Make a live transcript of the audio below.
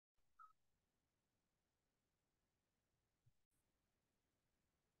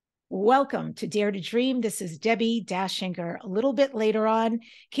Welcome to Dare to Dream. This is Debbi Dachinger. A little bit later on,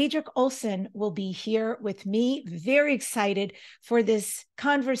 Kaedrich Olsen will be here with me. Very excited for this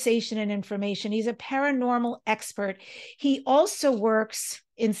conversation and information. He's a paranormal expert. He also works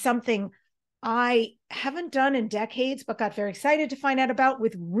in something I haven't done in decades, but got very excited to find out about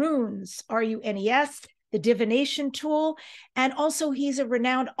with runes, R-U-N-E-S, the divination tool. And also he's a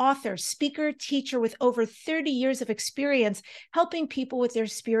renowned author, speaker, teacher with over 30 years of experience helping people with their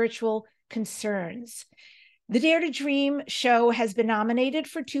spiritual concerns. The Dare to Dream show has been nominated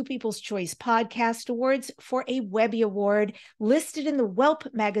for 2 People's Choice Podcast Awards, for a Webby Award, listed in the Whelp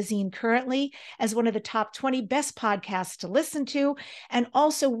magazine currently as one of the top 20 best podcasts to listen to, and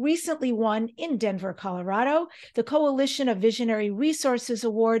also recently won in Denver, Colorado, the Coalition of Visionary Resources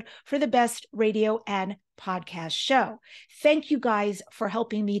Award for the best radio and podcast show. Thank you guys for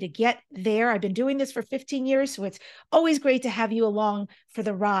helping me to get there. I've been doing this for 15 years, so it's always great to have you along for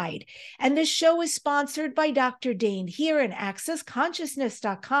the ride. And this show is sponsored by Dr. Dane here and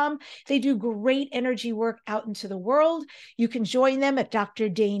accessconsciousness.com. They do great energy work out into the world. You can join them at Dr.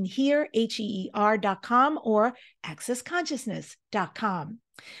 Dane here, HEER.com or accessconsciousness.com.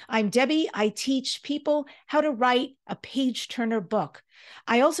 I'm Debbi. I teach people how to write a page-turner book.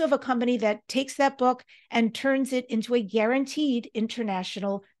 I also have a company that takes that book and turns it into a guaranteed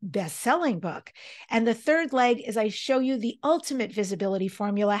international best-selling book. And the third leg is I show you the ultimate visibility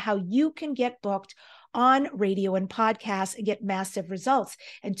formula, how you can get booked on radio and podcasts and get massive results.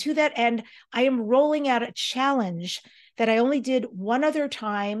 And to that end, I am rolling out a challenge that I only did one other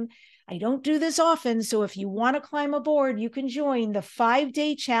time. I don't do this often, so if you want to climb aboard, you can join the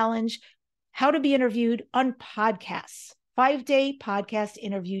 5-day challenge, How to Be Interviewed on Podcasts. 5-day podcast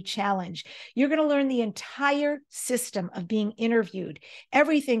interview challenge. You're going to learn the entire system of being interviewed.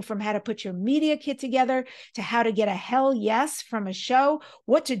 Everything from how to put your media kit together to how to get a hell yes from a show,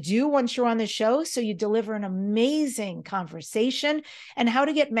 what to do once you're on the show so you deliver an amazing conversation, and how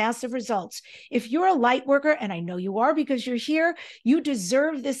to get massive results. If you're a light worker, and I know you are because you're here, you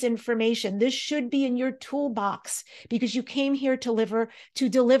deserve this information. This should be in your toolbox because you came here to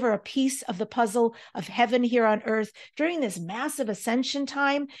deliver a piece of the puzzle of heaven here on earth. During this massive ascension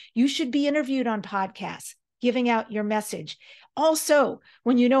time, you should be interviewed on podcasts, giving out your message. Also,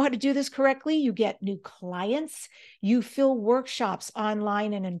 when you know how to do this correctly, you get new clients, you fill workshops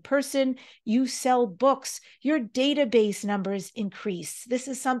online and in person, you sell books, your database numbers increase. This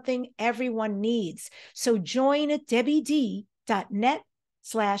is something everyone needs. So join at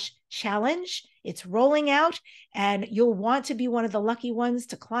debbid.net/challenge. It's rolling out, and you'll want to be one of the lucky ones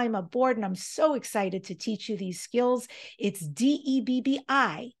to climb aboard. And I'm so excited to teach you these skills. It's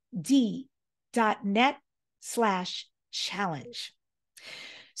debbid.net/challenge.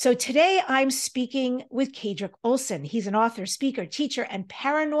 So today I'm speaking with Kaedrich Olsen. He's an author, speaker, teacher, and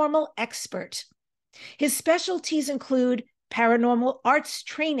paranormal expert. His specialties include paranormal arts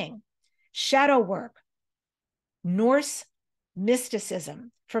training, shadow work, Norse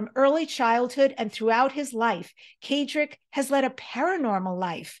mysticism. From early childhood and throughout his life, Kaedrich has led a paranormal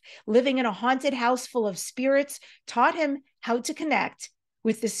life. Living in a haunted house full of spirits taught him how to connect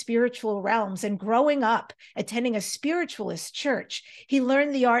with the spiritual realms. And growing up, attending a spiritualist church, he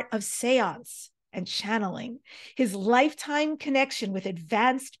learned the art of séance and channeling. His lifetime connection with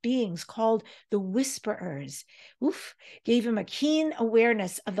advanced beings called the Whisperers gave him a keen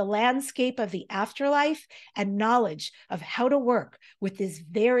awareness of the landscape of the afterlife and knowledge of how to work with these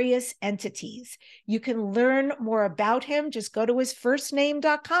various entities. You can learn more about him. Just go to his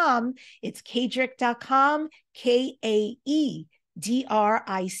firstname.com. It's Kaedrich.com,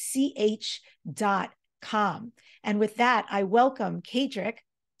 Kaedrich.com. And with that, I welcome Kaedrich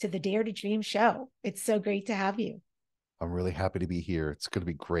to the Dare to Dream show. It's so great to have you. I'm really happy to be here. It's going to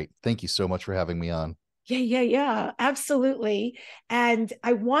be great. Thank you so much for having me on. Yeah, absolutely. And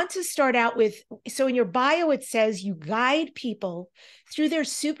I want to start out with, so in your bio, it says you guide people through their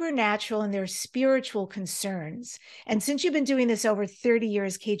supernatural and their spiritual concerns. And since you've been doing this over 30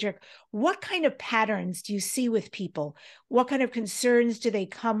 years, Kaedrich, what kind of patterns do you see with people? What kind of concerns do they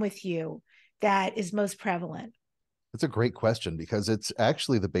come with you that is most prevalent? That's a great question because it's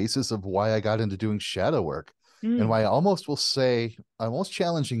actually the basis of why I got into doing shadow work and why I almost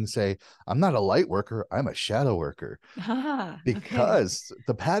challenging to say, I'm not a light worker, I'm a shadow worker. Because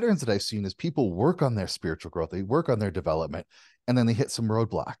the patterns that I've seen is people work on their spiritual growth, they work on their development, and then they hit some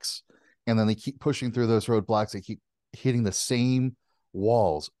roadblocks. And then they keep pushing through those roadblocks. They keep hitting the same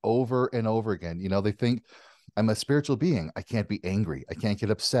walls over and over again. You know, they think, I'm a spiritual being. I can't be angry. I can't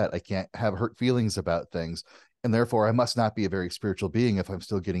get upset. I can't have hurt feelings about things. And therefore, I must not be a very spiritual being if I'm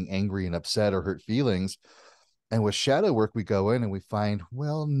still getting angry and upset or hurt feelings. And with shadow work, we go in and we find,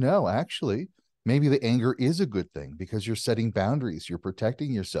 well, no, actually, maybe the anger is a good thing because you're setting boundaries, you're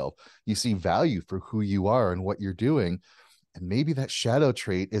protecting yourself, you see value for who you are and what you're doing. And maybe that shadow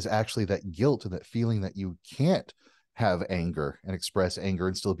trait is actually that guilt and that feeling that you can't have anger and express anger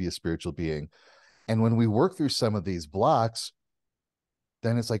and still be a spiritual being. And when we work through some of these blocks,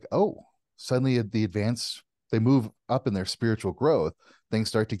 then it's like, oh, suddenly the advance, they move up in their spiritual growth. Things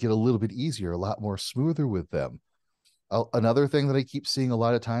start to get a little bit easier, a lot more smoother with them. Another thing that I keep seeing a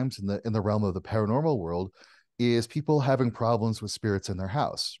lot of times in the realm of the paranormal world is people having problems with spirits in their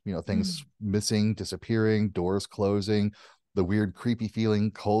house. You know, things Mm. missing, disappearing, doors closing, the weird, creepy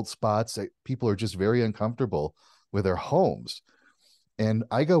feeling, cold spots. People are just very uncomfortable with their homes. And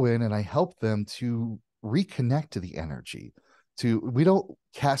I go in and I help them to reconnect to the energy. We don't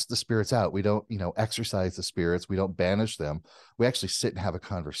cast the spirits out. We don't, exorcise the spirits. We don't banish them. We actually sit and have a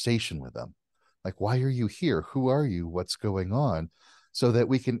conversation with them. Like, why are you here? Who are you? What's going on? So that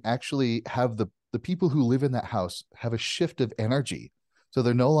we can actually have the people who live in that house have a shift of energy. So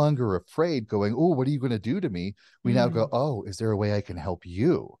they're no longer afraid going, oh, what are you going to do to me? We now go, Mm. oh, is there a way I can help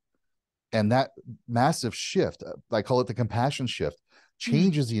you? And that massive shift, I call it the compassion shift, Mm.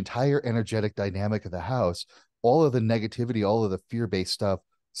 changes the entire energetic dynamic of the house. All of the negativity, all of the fear-based stuff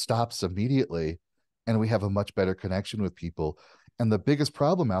stops immediately, and we have a much better connection with people. And the biggest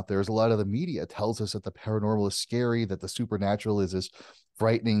problem out there is a lot of the media tells us that the paranormal is scary, that the supernatural is this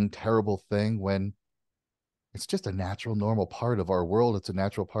frightening, terrible thing, when it's just a natural, normal part of our world. It's a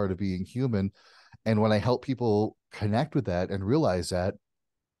natural part of being human. And when I help people connect with that and realize that,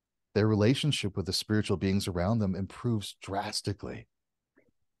 their relationship with the spiritual beings around them improves drastically.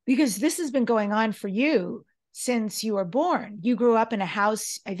 Because this has been going on for you since you were born. You grew up in a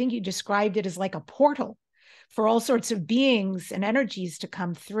house, I think you described it as like a portal for all sorts of beings and energies to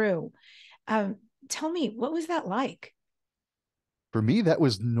come through. Um, Tell me, what was that like? For me, that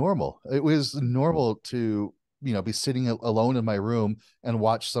was normal. It was normal to, be sitting alone in my room and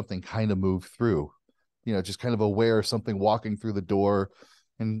watch something kind of move through, just kind of aware of something walking through the door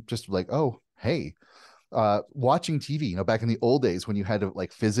and just like, oh, hey, watching TV, back in the old days when you had to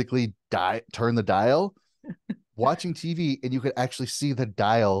like physically turn the dial, watching TV and you could actually see the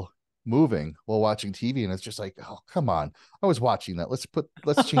dial moving while watching TV. And it's just like, oh, come on. I was watching that.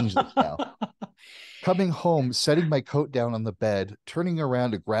 Let's change this now. Coming home, setting my coat down on the bed, turning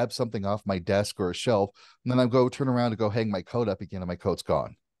around to grab something off my desk or a shelf, and then I go turn around to go hang my coat up again, and my coat's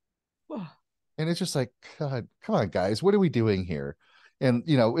gone. And it's just like, God, come on, guys, what are we doing here? And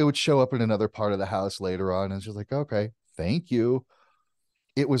it would show up in another part of the house later on, and it's just like, okay, thank you.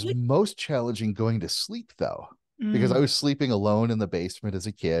 It was most challenging going to sleep though, because I Mm. was sleeping alone in the basement as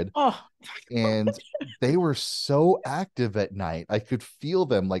a kid, Oh, and they were so active at night. I could feel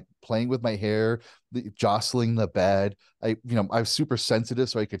them like playing with my hair, jostling the bed. I was super sensitive,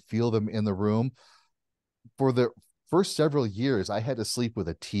 so I could feel them in the room. For the first several years, I had to sleep with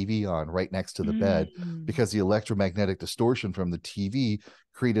a TV on right next to the bed mm. because the electromagnetic distortion from the TV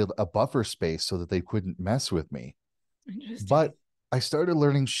created a buffer space so that they couldn't mess with me. Interesting. But I started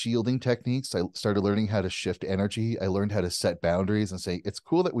learning shielding techniques. I started learning how to shift energy. I learned how to set boundaries and say, it's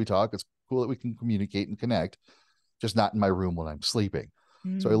cool that we talk. It's cool that we can communicate and connect, just not in my room when I'm sleeping.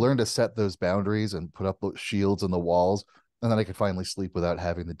 So I Mm. learned to set those boundaries and put up shields on the walls. And then I could finally sleep without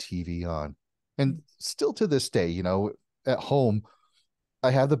having the TV on. And still to this day, at home,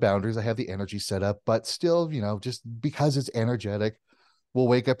 I have the boundaries, I have the energy set up, but still, just because it's energetic, we'll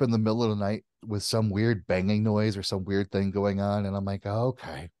wake up in the middle of the night with some weird banging noise or some weird thing going on. And I'm like, oh,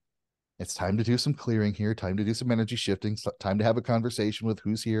 okay, it's time to do some clearing here, time to do some energy shifting, time to have a conversation with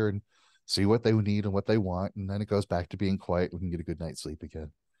who's here and see what they need and what they want. And then it goes back to being quiet. We can get a good night's sleep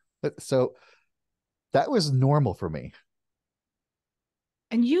again. So that was normal for me.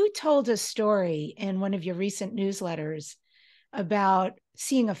 And you told a story in one of your recent newsletters about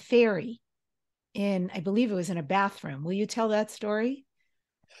seeing a fairy in, I believe it was in a bathroom. Will you tell that story?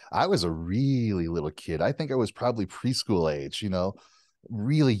 I was a really little kid. I think I was probably preschool age,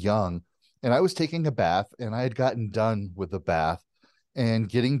 really young. And I was taking a bath and I had gotten done with the bath and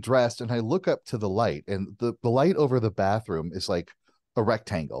getting dressed. And I look up to the light, and the light over the bathroom is like a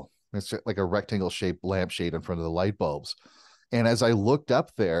rectangle. It's like a rectangle shaped lampshade in front of the light bulbs. And as I looked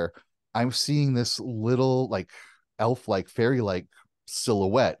up there, I'm seeing this little like elf like fairy like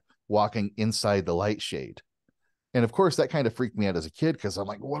silhouette walking inside the light shade. And of course, that kind of freaked me out as a kid because I'm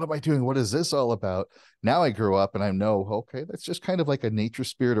like, what am I doing? What is this all about? Now I grew up and I know, okay, that's just kind of like a nature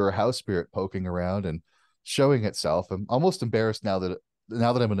spirit or a house spirit poking around and showing itself. I'm almost embarrassed now that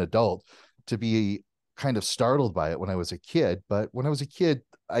I'm an adult to be kind of startled by it when I was a kid. But when I was a kid,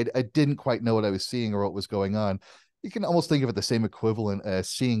 I didn't quite know what I was seeing or what was going on. You can almost think of it the same equivalent as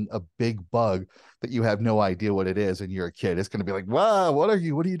seeing a big bug that you have no idea what it is and you're a kid. It's going to be like, wow, what are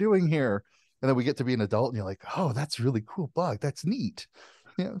you doing here? And then we get to be an adult and you're like, oh, that's a really cool bug. That's neat.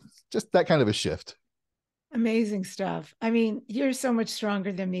 Just that kind of a shift. Amazing stuff. I mean, you're so much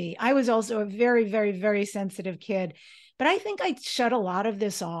stronger than me. I was also a very, very, very sensitive kid, but I think I shut a lot of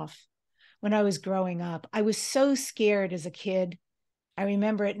this off when I was growing up. I was so scared as a kid. I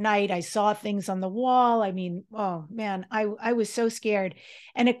remember at night, I saw things on the wall. I mean, oh man, I was so scared.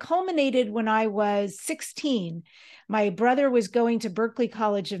 And it culminated when I was 16. My brother was going to Berklee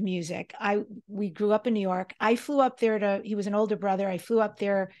College of Music. We grew up in New York. I flew up there he was an older brother. I flew up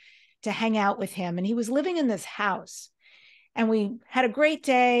there to hang out with him. And he was living in this house. And we had a great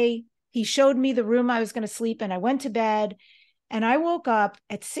day. He showed me the room I was going to sleep in. I went to bed. And I woke up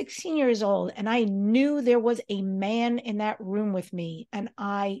at 16 years old and I knew there was a man in that room with me and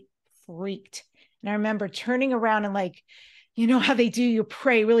I freaked. And I remember turning around and like, you know how they do, you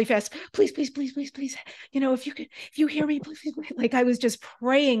pray really fast. Please, please, please, please, please. If you hear me, please, please, please. Like I was just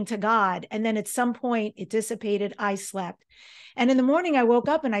praying to God. And then at some point it dissipated. I slept. And in the morning I woke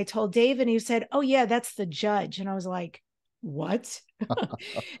up and I told Dave and he said, oh yeah, that's the judge. And I was like, what?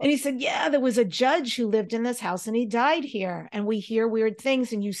 And he said, yeah, there was a judge who lived in this house and he died here. And we hear weird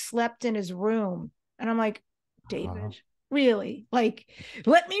things and you slept in his room. And I'm like, David, really? Like,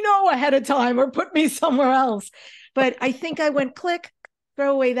 let me know ahead of time or put me somewhere else. But I think I went click,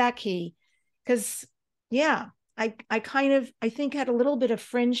 throw away that key. Because, yeah, I think had a little bit of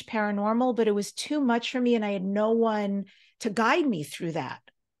fringe paranormal, but it was too much for me. And I had no one to guide me through that.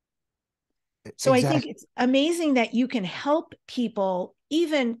 So exactly. I think it's amazing that you can help people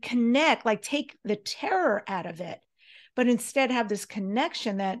even connect, like take the terror out of it, but instead have this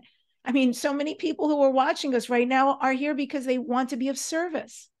connection that, I mean, so many people who are watching us right now are here because they want to be of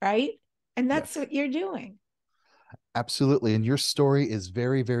service, right? And that's what you're doing. Absolutely. And your story is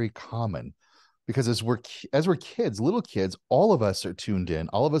very, very common because as we're kids, little kids, all of us are tuned in,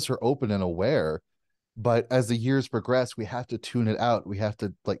 all of us are open and aware. But as the years progress, we have to tune it out. We have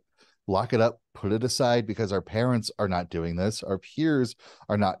to like lock it up, put it aside because our parents are not doing this. Our peers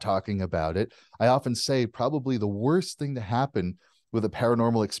are not talking about it. I often say probably the worst thing to happen with a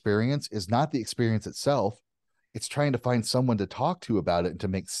paranormal experience is not the experience itself. It's trying to find someone to talk to about it and to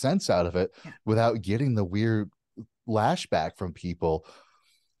make sense out of it without getting the weird lashback from people.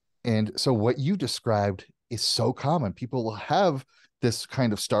 And so what you described is so common. People will have this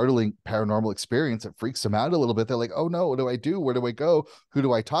kind of startling paranormal experience that freaks them out a little bit. They're like, oh no, what do I do? Where do I go? Who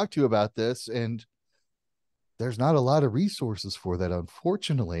do I talk to about this? And there's not a lot of resources for that,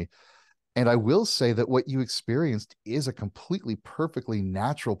 unfortunately. And I will say that what you experienced is a completely perfectly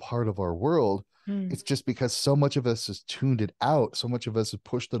natural part of our world. It's just because so much of us has tuned it out, so much of us have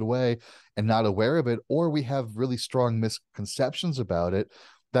pushed it away and not aware of it, or we have really strong misconceptions about it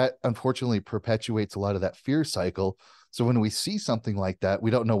that unfortunately perpetuates a lot of that fear cycle. So when we see something like that,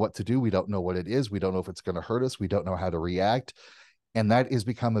 we don't know what to do. We don't know what it is. We don't know if it's going to hurt us. We don't know how to react. And that has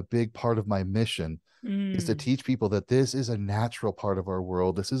become a big part of my mission is to teach people that this is a natural part of our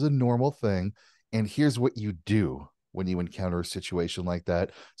world. This is a normal thing. And here's what you do when you encounter a situation like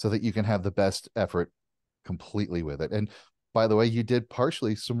that so that you can have the best effort completely with it. And by the way, you did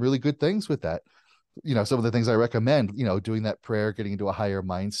partially some really good things with that. Some of the things I recommend, doing that prayer, getting into a higher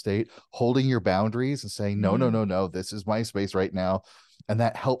mind state, holding your boundaries and saying, no, no, no, no, this is my space right now. And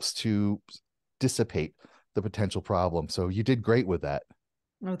that helps to dissipate the potential problem. So you did great with that.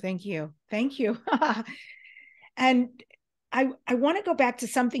 Oh, thank you. Thank you. And I want to go back to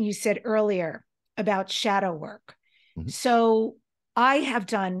something you said earlier about shadow work. Mm-hmm. So I have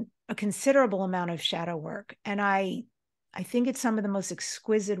done a considerable amount of shadow work, and I think it's some of the most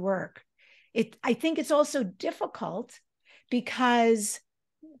exquisite work. I think it's also difficult because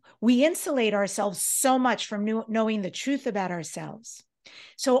we insulate ourselves so much from knowing the truth about ourselves.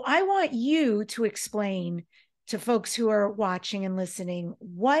 So I want you to explain to folks who are watching and listening,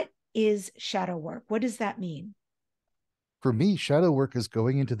 what is shadow work? What does that mean? For me, shadow work is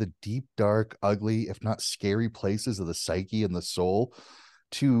going into the deep, dark, ugly, if not scary places of the psyche and the soul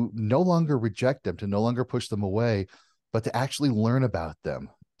to no longer reject them, to no longer push them away, but to actually learn about them,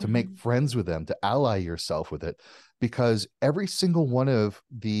 to make friends with them, to ally yourself with it. Because every single one of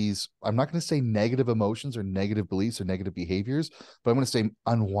these, I'm not going to say negative emotions or negative beliefs or negative behaviors, but I'm going to say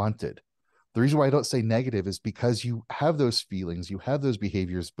unwanted. The reason why I don't say negative is because you have those feelings, you have those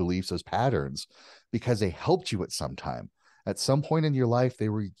behaviors, beliefs, those patterns, because they helped you at some time. At some point in your life, they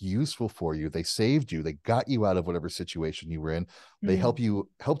were useful for you. They saved you. They got you out of whatever situation you were in. They helped you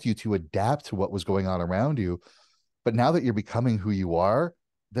to adapt to what was going on around you. But now that you're becoming who you are,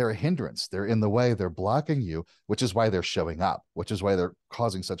 they're a hindrance. They're in the way. They're blocking you, which is why they're showing up, which is why they're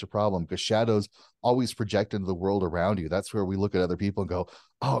causing such a problem, because shadows always project into the world around you. That's where we look at other people and go,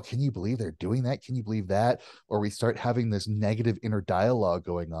 oh, can you believe they're doing that? Can you believe that? Or we start having this negative inner dialogue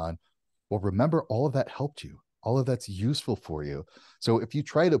going on. Well, remember, all of that helped you. All of that's useful for you. So if you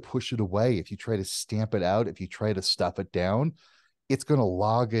try to push it away, if you try to stamp it out, if you try to stuff it down, it's going to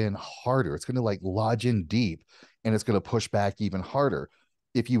log in harder. It's going to like lodge in deep, and it's going to push back even harder.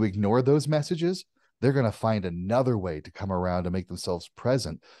 If you ignore those messages, they're going to find another way to come around and make themselves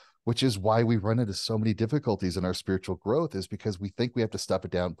present, which is why we run into so many difficulties in our spiritual growth, is because we think we have to stuff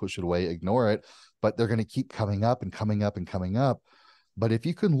it down, push it away, ignore it, but they're going to keep coming up and coming up and coming up. But if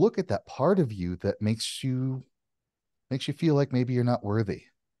you can look at that part of you that makes you feel like maybe you're not worthy,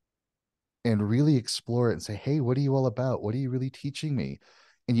 and really explore it and say, hey, what are you all about? What are you really teaching me?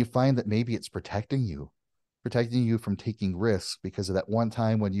 And you find that maybe it's protecting you from taking risks, because of that one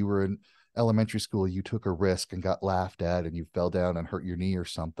time when you were in elementary school, you took a risk and got laughed at and you fell down and hurt your knee or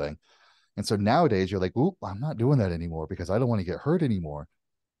something. And so nowadays you're like, oop, I'm not doing that anymore because I don't want to get hurt anymore.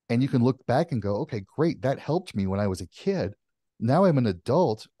 And you can look back and go, okay, great. That helped me when I was a kid. Now I'm an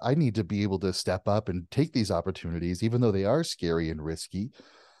adult. I need to be able to step up and take these opportunities, even though they are scary and risky,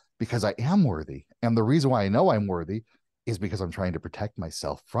 because I am worthy. And the reason why I know I'm worthy is because I'm trying to protect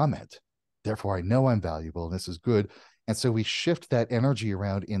myself from it. Therefore, I know I'm valuable and this is good. And so we shift that energy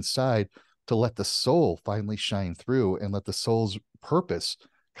around inside to let the soul finally shine through and let the soul's purpose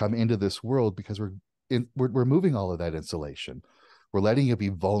come into this world, because we're removing all of that insulation. We're letting you be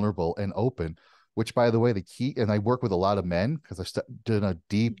vulnerable and open, which, by the way, the key, and I work with a lot of men because I've done a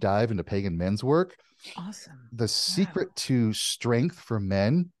deep dive into pagan men's work. Awesome. The secret to strength for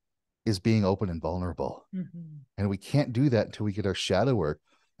men is being open and vulnerable. Mm-hmm. And we can't do that until we get our shadow work.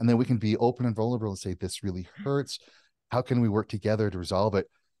 And then we can be open and vulnerable and say, this really hurts. How can we work together to resolve it?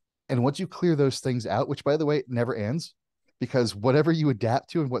 And once you clear those things out, which, by the way, it never ends, because whatever you adapt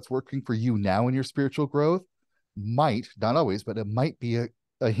to and what's working for you now in your spiritual growth might, not always, but it might be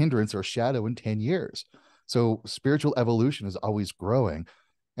a hindrance or a shadow in 10 years. So spiritual evolution is always growing.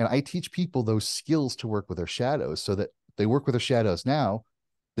 And I teach people those skills to work with their shadows, so that they work with their shadows now.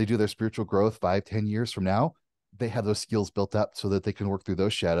 They do their spiritual growth 5-10 years from now. They have those skills built up so that they can work through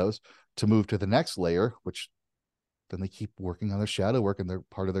those shadows to move to the next layer, which then they keep working on their shadow work and they're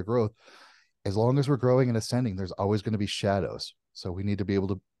part of their growth. As long as we're growing and ascending, there's always going to be shadows. So we need to be able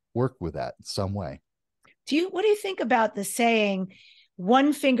to work with that in some way. What do you think about the saying,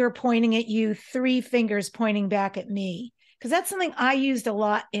 one finger pointing at you, three fingers pointing back at me? Because that's something I used a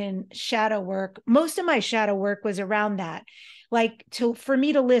lot in shadow work. Most of my shadow work was around that. Like for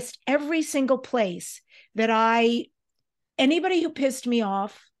me to list every single place that anybody who pissed me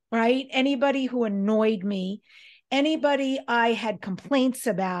off, right? Anybody who annoyed me, anybody I had complaints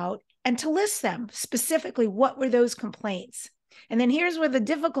about, and to list them specifically, what were those complaints? And then here's where the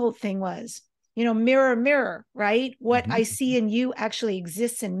difficult thing was. Mirror, mirror, right? What I see in you actually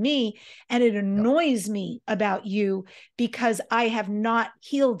exists in me. And it annoys me about you because I have not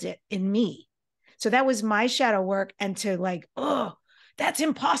healed it in me. So that was my shadow work. And to like, oh, that's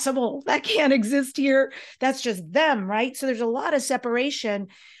impossible. That can't exist here. That's just them, right? So there's a lot of separation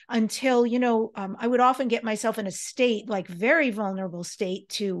until, I would often get myself in a state, like very vulnerable state,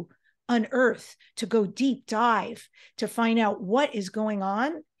 to unearth, to go deep dive, to find out what is going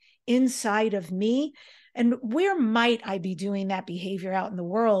on inside of me and where might I be doing that behavior out in the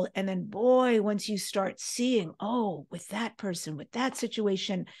world. And then, boy, once you start seeing, oh, with that person, with that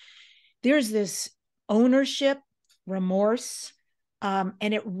situation, there's this ownership, remorse, and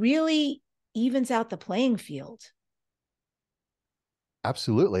it really evens out the playing field.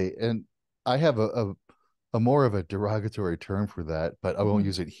 Absolutely. And I have a more of a derogatory term for that, but I won't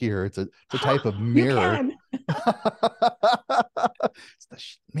use it here. It's a type of mirror. You can. It's the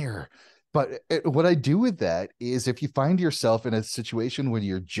mirror. But what I do with that is, if you find yourself in a situation when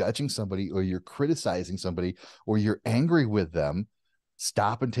you're judging somebody or you're criticizing somebody or you're angry with them,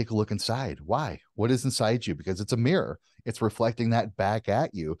 stop and take a look inside. Why? What is inside you? Because it's a mirror. It's reflecting that back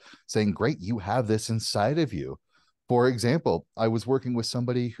at you, saying, great, you have this inside of you. For example, I was working with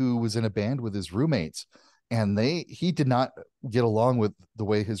somebody who was in a band with his roommates, and he did not get along with the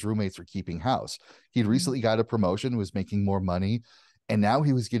way his roommates were keeping house. He'd recently got a promotion, was making more money, and now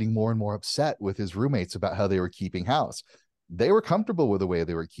he was getting more and more upset with his roommates about how they were keeping house. They were comfortable with the way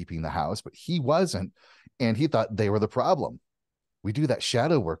they were keeping the house, but he wasn't. And he thought they were the problem. We do that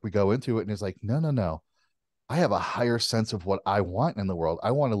shadow work. We go into it and it's like, no. I have a higher sense of what I want in the world.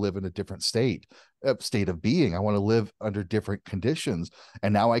 I want to live in a different state of being. I want to live under different conditions.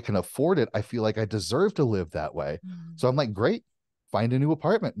 And now I can afford it. I feel like I deserve to live that way. So I'm like, great, find a new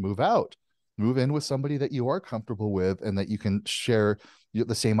apartment, move out, move in with somebody that you are comfortable with and that you can share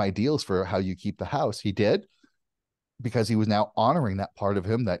the same ideals for how you keep the house. He did, because he was now honoring that part of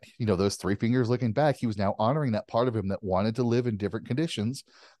him that, those three fingers looking back, he was now honoring that part of him that wanted to live in different conditions,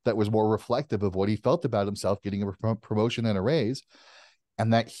 that was more reflective of what he felt about himself, getting a promotion and a raise.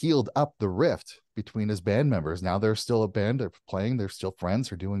 And that healed up the rift between his band members. Now they're still a band, they're playing, they're still friends,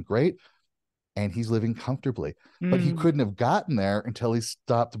 they're doing great, and he's living comfortably. But he couldn't have gotten there until he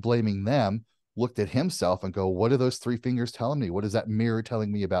stopped blaming them, looked at himself and go, what are those three fingers telling me? What is that mirror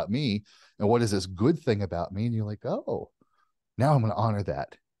telling me about me? And what is this good thing about me? And you're like, oh, now I'm going to honor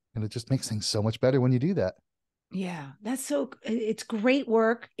that. And it just makes things so much better when you do that. Yeah, it's great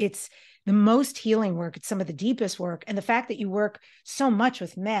work. It's the most healing work. It's some of the deepest work. And the fact that you work so much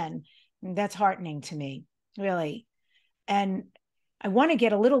with men, that's heartening to me, really. And I want to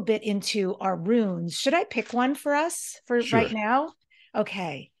get a little bit into our runes. Should I pick one for us for Sure. right now?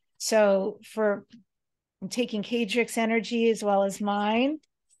 Okay. So I'm taking Kaedrich's energy as well as mine.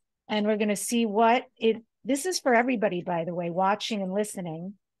 And we're going to see this is for everybody, by the way, watching and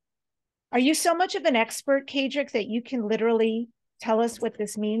listening. Are you so much of an expert, Kaedrich, that you can literally tell us what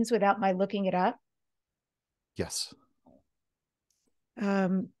this means without my looking it up? Yes.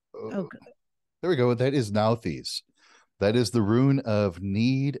 Okay. There we go. That is Nauthiz. That is the rune of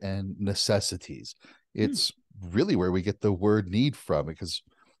need and necessities. It's really where we get the word need from, because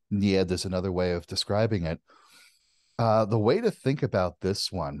Nied is another way of describing it. The way to think about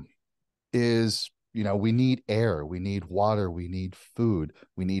this one is, we need air, we need water, we need food,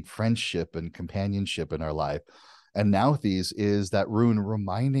 we need friendship and companionship in our life. And Nauthiz is that rune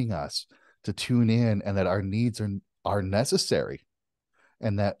reminding us to tune in and that our needs are necessary,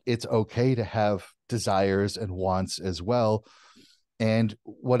 and that it's okay to have desires and wants as well, and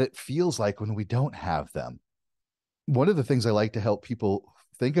what it feels like when we don't have them. One of the things I like to help people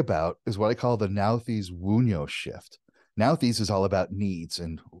think about is what I call the Nauthiz Wunyo shift. Nauthiz is all about needs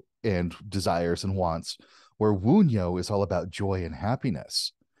and desires and wants, where Wunyo is all about joy and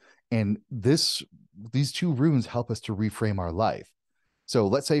happiness. And these two runes help us to reframe our life. So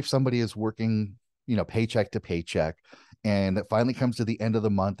let's say if somebody is working, paycheck to paycheck, and it finally comes to the end of the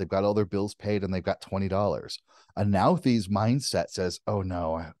month, they've got all their bills paid and they've got $20. A Nauthiz mindset says, oh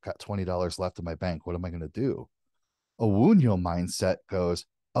no, I've got $20 left in my bank. What am I going to do? A Wunyo mindset goes,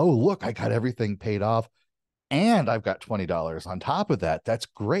 oh, look, I got everything paid off and I've got $20 on top of that. That's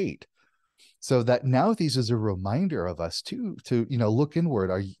great. So that Nauthiz is a reminder of us to look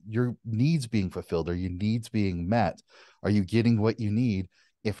inward. Are your needs being fulfilled? Are your needs being met? Are you getting what you need?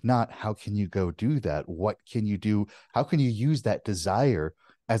 If not, how can you go do that? What can you do? How can you use that desire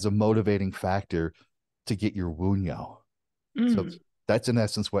as a motivating factor to get your Wunyo? So that's in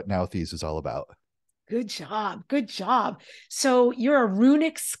essence what Nauthiz is all about. Good job. Good job. So you're a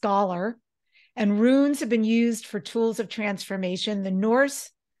runic scholar, and runes have been used for tools of transformation. The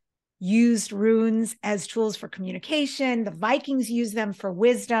Norse used runes as tools for communication. The Vikings used them for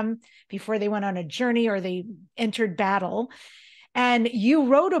wisdom before they went on a journey or they entered battle. And you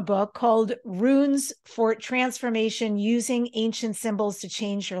wrote a book called Runes for Transformation, Using Ancient Symbols to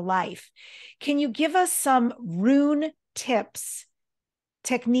Change Your Life. Can you give us some rune tips,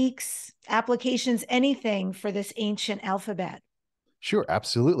 techniques, applications, anything for this ancient alphabet? Sure,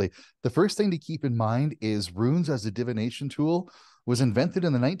 absolutely. The first thing to keep in mind is runes as a divination tool was invented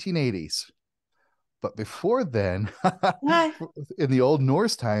in the 1980s. But before then, What? in the old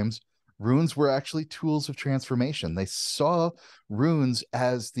Norse times, runes were actually tools of transformation. They saw runes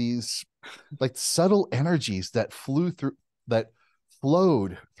as these like subtle energies that flowed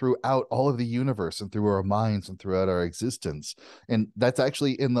throughout all of the universe and through our minds and throughout our existence. And that's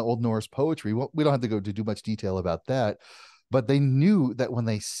actually in the Old Norse poetry. We don't have to go to do much detail about that, but they knew that when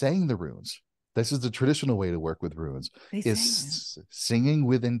they sang the runes, this is the traditional way to work with runes, is singing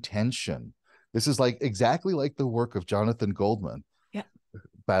with intention. This is like exactly like the work of Jonathan Goldman, yeah,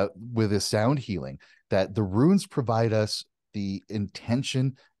 about with his sound healing, that the runes provide us the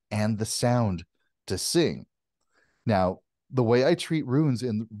intention and the sound to sing. Now, the way I treat runes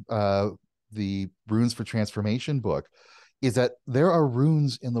in the Runes for Transformation book is that there are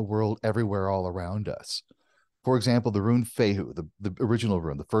runes in the world everywhere, all around us. For example, the rune Fehu, the original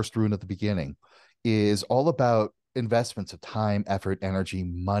rune, the first rune at the beginning, is all about investments of time, effort, energy,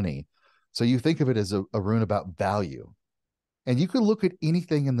 money. So you think of it as a rune about value. And you can look at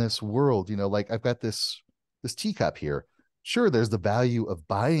anything in this world, like I've got this teacup here. Sure, there's the value of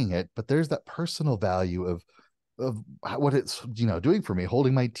buying it, but there's that personal value of what it's doing for me,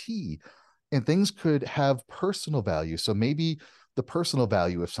 holding my tea. And things could have personal value. So maybe the personal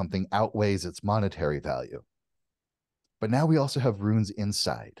value of something outweighs its monetary value. But now we also have runes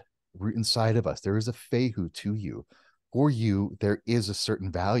inside of us. There is a fehu to you. For you, there is a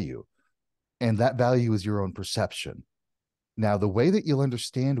certain value, and that value is your own perception. Now, the way that you'll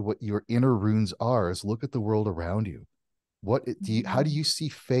understand what your inner runes are is look at the world around you. How do you see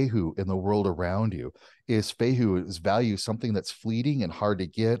fehu in the world around you? Is fehu, is value something that's fleeting and hard to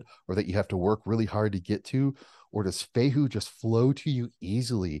get, or that you have to work really hard to get to? Or does fehu just flow to you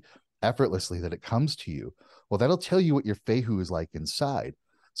easily, effortlessly, that it comes to you? Well, that'll tell you what your fehu is like inside.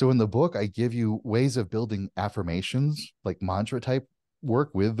 So in the book, I give you ways of building affirmations, like mantra type work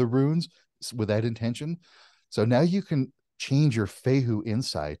with the runes, with that intention. So now you can change your fehu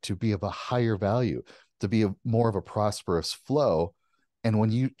inside to be of a higher value, to be more of a prosperous flow. And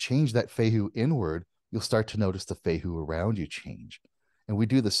when you change that fehu inward, you'll start to notice the fehu around you change. And we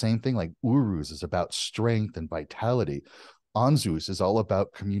do the same thing. Like Uruz is about strength and vitality. Anzus is all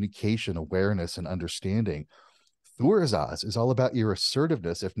about communication, awareness, and understanding. Thurzaz is all about your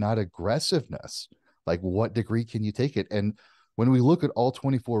assertiveness, if not aggressiveness. Like, what degree can you take it? And when we look at all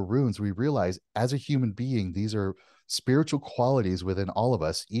 24 runes, we realize as a human being, these are spiritual qualities within all of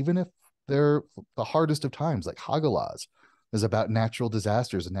us, even if they're the hardest of times. Like Hagalaz is about natural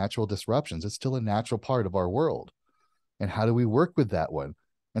disasters and natural disruptions. It's still a natural part of our world. And how do we work with that one?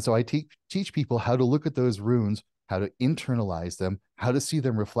 And so I teach people how to look at those runes, how to internalize them, how to see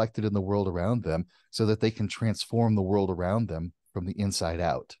them reflected in the world around them, so that they can transform the world around them from the inside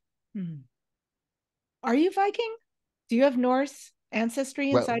out. Are you Viking? Do you have Norse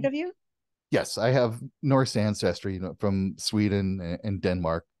ancestry inside of you? Yes, I have Norse ancestry, from Sweden and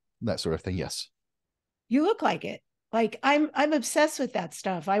Denmark, that sort of thing. Yes. You look like it. Like I'm obsessed with that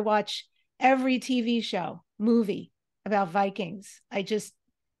stuff. I watch every TV show, movie about Vikings. I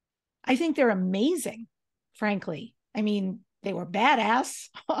think they're amazing, frankly. I mean, they were badass.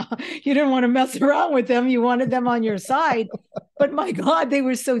 You didn't want to mess around with them. You wanted them on your side. But my God, they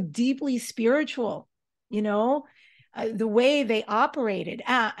were so deeply spiritual, the way they operated.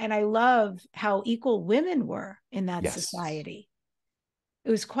 And I love how equal women were in that society. It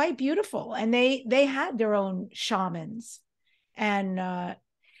was quite beautiful. And they had their own shamans. And I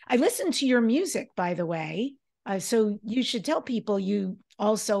listened to your music, by the way. So you should tell people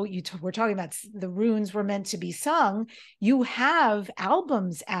we're talking about the runes were meant to be sung. You have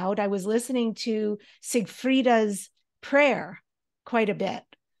albums out. I was listening to Sigfrida's Prayer quite a bit,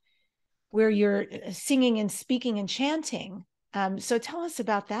 where you're singing and speaking and chanting. So tell us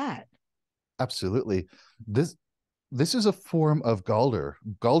about that. Absolutely. This is a form of Galdr.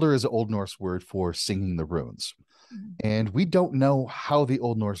 Galdr is an Old Norse word for singing the runes. And we don't know how the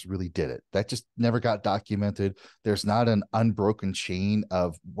Old Norse really did it. That just never got documented. There's not an unbroken chain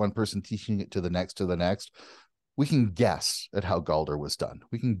of one person teaching it to the next. We can guess at how Galdr was done.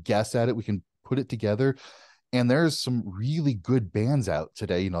 We can guess at it. We can put it together. And there's some really good bands out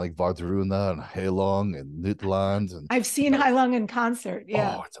today, like Vardruna and Heilong and Nutland. And I've seen Heilong in concert.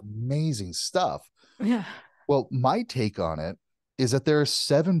 Yeah. Oh, it's amazing stuff. Yeah. Well, my take on it is that there are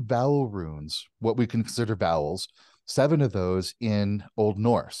 7 vowel runes, what we consider vowels, 7 of those in Old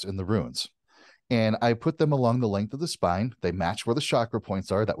Norse in the runes. And I put them along the length of the spine. They match where the chakra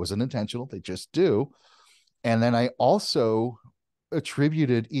points are. That wasn't intentional. They just do. And then I also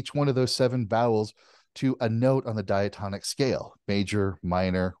attributed each one of those 7 vowels to a note on the diatonic scale, major,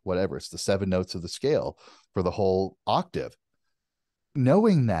 minor, whatever. It's the 7 notes of the scale for the whole octave.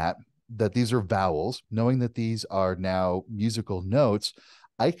 Knowing that these are vowels, knowing that these are now musical notes,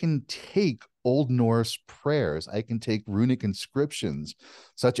 I can take Old Norse prayers, I can take runic inscriptions,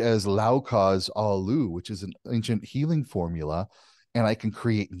 such as Lauka's Alu, which is an ancient healing formula, and I can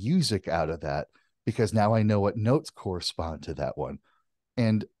create music out of that, because now I know what notes correspond to that one.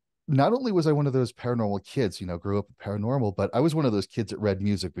 And not only was I one of those paranormal kids, grew up paranormal, but I was one of those kids that read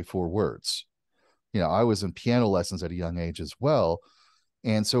music before words. I was in piano lessons at a young age as well.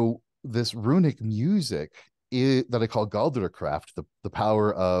 And so this runic music that I call Galdrcraft, the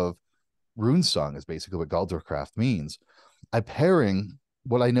power of rune song is basically what Galdrcraft means. I'm pairing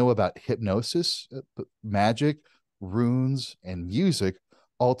what I know about hypnosis, magic, runes, and music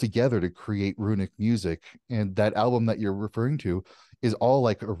all together to create runic music. And that album that you're referring to is all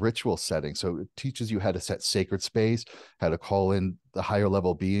like a ritual setting. So it teaches you how to set sacred space, how to call in the higher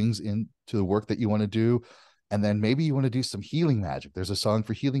level beings into the work that you want to do. And then maybe you want to do some healing magic. There's a song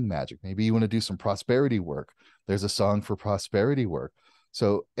for healing magic. Maybe you want to do some prosperity work. There's a song for prosperity work.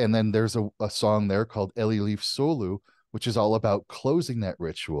 So, and then there's a song there called Elilif Solu, which is all about closing that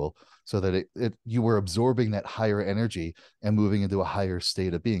ritual so that you were absorbing that higher energy and moving into a higher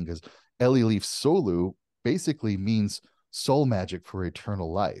state of being. Because Elilif Solu basically means soul magic for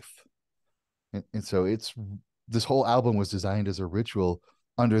eternal life. And so it's this whole album was designed as a ritual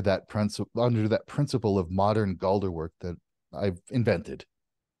under that principle of modern Galder work that I've invented.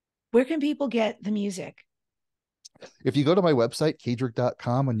 Where can people get the music? If you go to my website,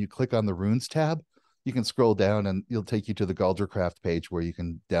 kaedrich.com, and you click on the runes tab, you can scroll down and it'll take you to the Galdercraft page where you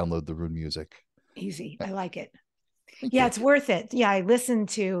can download the rune music. Easy. I like it. Thank Yeah, you. it's worth it. Yeah, I listened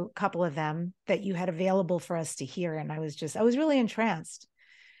to a couple of them that you had available for us to hear, and I was really entranced.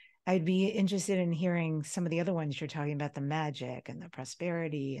 I'd be interested in hearing some of the other ones you're talking about, the magic and the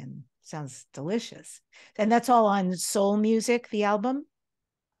prosperity, and sounds delicious. And that's all on Soul Music, the album?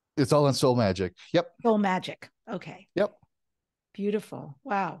 It's all on Soul Magic. Yep. Soul Magic. Okay. Yep. Beautiful.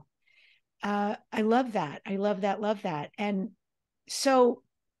 Wow. I love that. I love that. Love that. And so,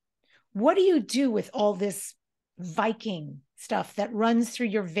 what do you do with all this Viking stuff that runs through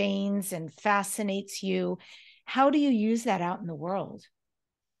your veins and fascinates you? How do you use that out in the world?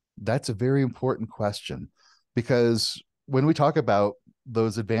 That's a very important question, because when we talk about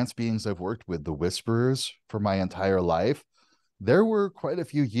those advanced beings I've worked with, the Whisperers, for my entire life, there were quite a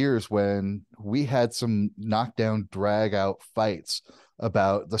few years when we had some knockdown, drag out fights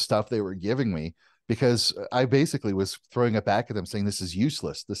about the stuff they were giving me, because I basically was throwing it back at them saying, this is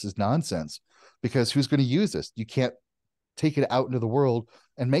useless. This is nonsense. Because who's going to use this? You can't take it out into the world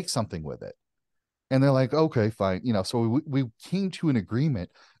and make something with it. And they're like, okay, fine. So we came to an agreement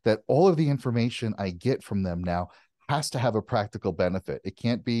that all of the information I get from them now has to have a practical benefit. It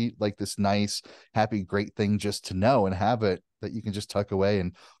can't be like this nice, happy, great thing just to know and have it that you can just tuck away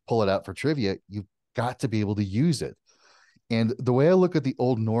and pull it out for trivia. You've got to be able to use it. And the way I look at the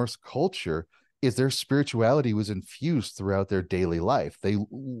old Norse culture is their spirituality was infused throughout their daily life. They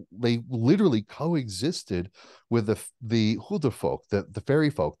literally coexisted with the Hulderfolk, the fairy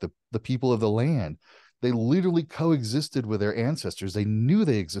folk, the people of the land. They literally coexisted with their ancestors. They knew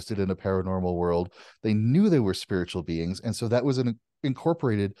they existed in a paranormal world. They knew they were spiritual beings, and so that was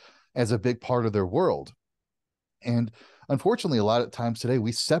incorporated as a big part of their world. And unfortunately, a lot of times today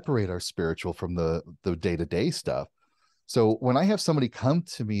we separate our spiritual from the day-to-day stuff. So when I have somebody come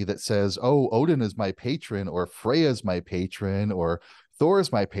to me that says, oh, Odin is my patron, or Freya is my patron, or Thor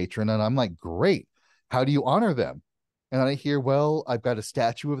is my patron, and I'm like, great, how do you honor them? And I hear, well, I've got a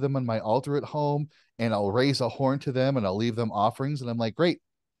statue of them on my altar at home, and I'll raise a horn to them and I'll leave them offerings. And I'm like, great,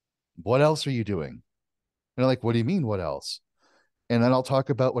 what else are you doing? And they're like, what do you mean, what else? And then I'll talk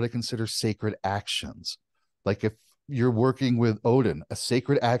about what I consider sacred actions. Like if you're working with Odin, a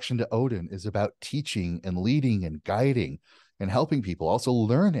sacred action to Odin is about teaching and leading and guiding and helping people, also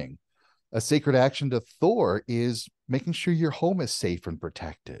learning. A sacred action to Thor is making sure your home is safe and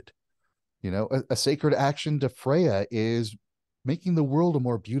protected. A sacred action to Freya is making the world a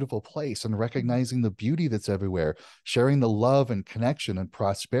more beautiful place and recognizing the beauty that's everywhere, sharing the love and connection and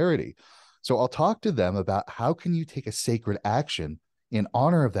prosperity. So I'll talk to them about how can you take a sacred action in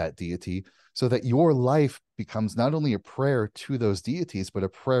honor of that deity so that your life becomes not only a prayer to those deities, but a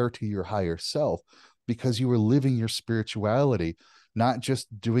prayer to your higher self, because you are living your spirituality, not just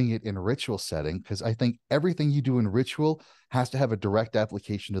doing it in a ritual setting. Because I think everything you do in ritual has to have a direct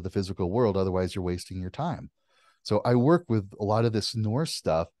application to the physical world. Otherwise, you're wasting your time. So I work with a lot of this Norse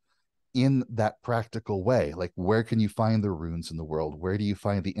stuff in that practical way. Like, where can you find the runes in the world? Where do you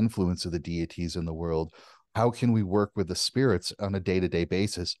find the influence of the deities in the world? How can we work with the spirits on a day-to-day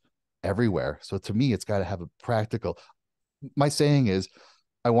basis everywhere? So to me, it's got to have a practical. My saying is,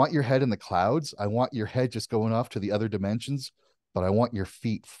 I want your head in the clouds. I want your head just going off to the other dimensions, but I want your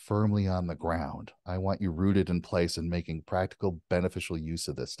feet firmly on the ground. I want you rooted in place and making practical, beneficial use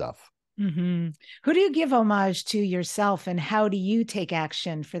of this stuff. Mm-hmm. Who do you give homage to yourself, and how do you take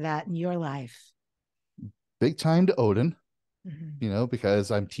action for that in your life? Big time to Odin, Mm-hmm.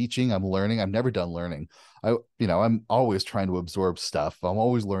 because I'm teaching, I'm learning. I'm never done learning. I'm always trying to absorb stuff. I'm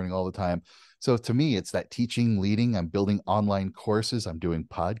always learning all the time. So to me, it's that teaching, leading. I'm building online courses. I'm doing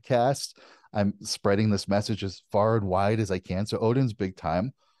podcasts. I'm spreading this message as far and wide as I can. So Odin's big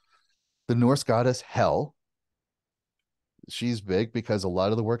time. The Norse goddess Hel, she's big because a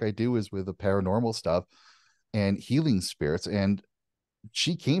lot of the work I do is with the paranormal stuff and healing spirits. And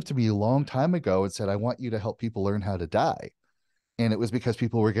she came to me a long time ago and said, I want you to help people learn how to die. And it was because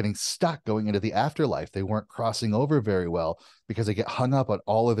people were getting stuck going into the afterlife. They weren't crossing over very well because they get hung up on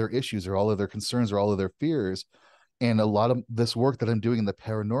all of their issues or all of their concerns or all of their fears. And a lot of this work that I'm doing in the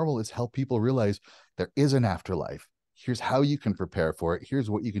paranormal is help people realize there is an afterlife. Here's how you can prepare for it. Here's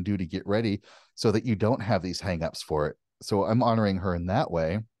what you can do to get ready so that you don't have these hangups for it. So I'm honoring her in that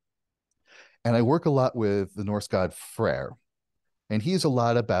way. And I work a lot with the Norse god Freyr. And he's a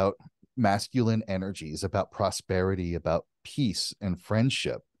lot about masculine energies, about prosperity, about peace and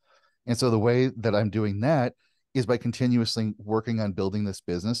friendship. And so the way that I'm doing that is by continuously working on building this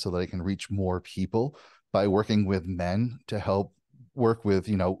business so that I can reach more people, by working with men to help work with,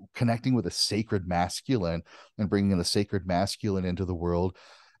 connecting with a sacred masculine and bringing the sacred masculine into the world,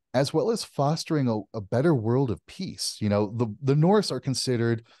 as well as fostering a better world of peace. The Norse are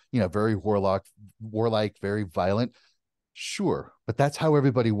considered, very warlike, very violent. Sure, but that's how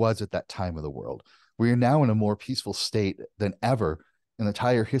everybody was at that time of the world. We are now in a more peaceful state than ever in the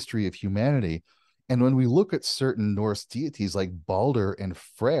entire history of humanity. And when we look at certain Norse deities like Balder and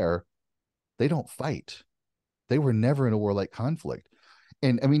Freyr, they don't fight. They were never in a warlike conflict.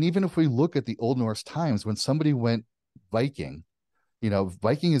 And I mean, even if we look at the Old Norse times, when somebody went Viking,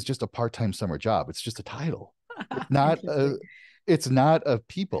 Viking is just a part-time summer job. It's just a title. It's not a, it's not a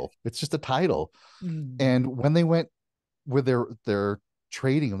people. It's just a title. Mm. And when they went with their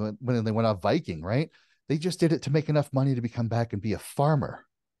trading, when they went off Viking, right? They just did it to make enough money to come back and be a farmer.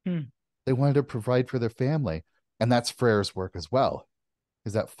 Mm. They wanted to provide for their family. And that's Freyr's work as well,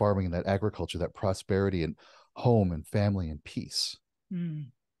 is that farming and that agriculture, that prosperity and home and family and peace. Mm.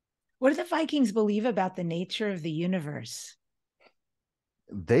 What do the Vikings believe about the nature of the universe?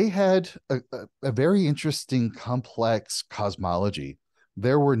 They had a very interesting, complex cosmology.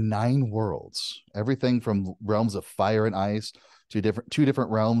 There were 9 worlds, everything from realms of fire and ice to two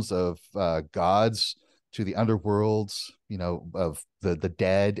different realms of gods, to the underworlds, of the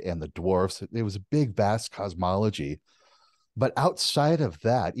dead and the dwarfs. It was a big, vast cosmology. But outside of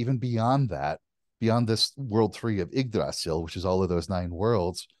that, even beyond that, beyond this world 3 of Yggdrasil, which is all of those 9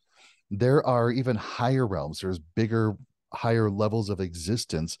 worlds, there are even higher realms. There's bigger, higher levels of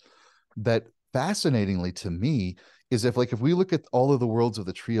existence that, fascinatingly to me, is if we look at all of the worlds of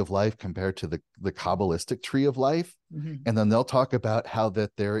the tree of life compared to the Kabbalistic tree of life, Mm-hmm. and then they'll talk about how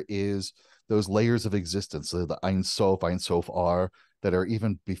that there is those layers of existence, so the Ein Sof are, that are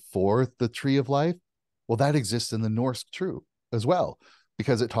even before the tree of life. Well, that exists in the Norse too as well,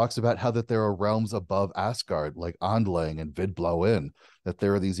 because it talks about how that there are realms above Asgard, like Andling and Vidblauen, that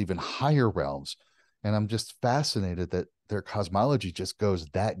there are these even higher realms. And I'm just fascinated that their cosmology just goes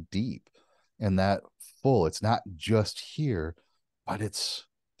that deep and that full. It's not just here, but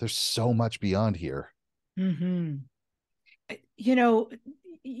there's so much beyond here. Mm-hmm.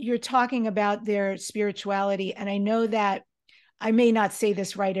 You're talking about their spirituality, and I know that I may not say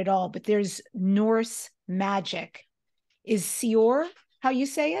this right at all, but there's Norse magic. Is Sior how you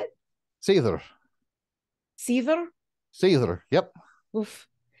say it? Seither. Seither? Seither. Yep. Oof.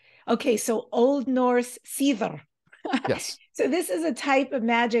 Okay, so Old Norse Seither. Yes. So this is a type of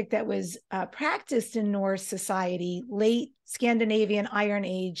magic that was practiced in Norse society, late Scandinavian Iron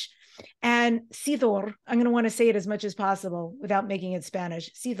Age. And Sidor, I'm going to want to say it as much as possible without making it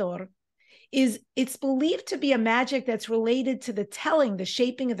Spanish. Sidor it's believed to be a magic that's related to the telling, the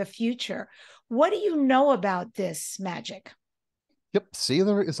shaping of the future. What do you know about this magic? Yep.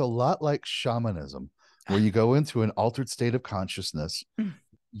 Seither is a lot like shamanism, where you go into an altered state of consciousness.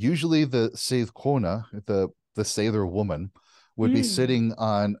 Usually the Seithkona, the Seither woman, would be sitting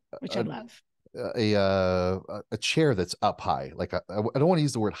on which I love. A chair that's up high. I don't want to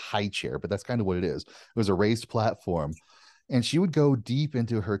use the word high chair, but that's kind of what it is. It was a raised platform. And she would go deep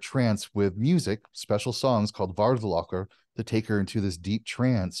into her trance with music, special songs called Vardlocker, to take her into this deep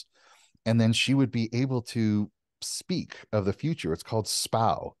trance. And then she would be able to speak of the future. It's called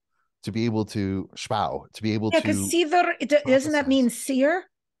spow, to be able to Because Seither, doesn't that mean seer?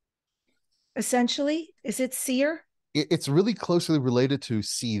 Essentially, is it seer? It's really closely related to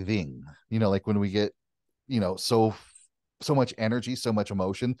seething. Like when we get, so much energy, so much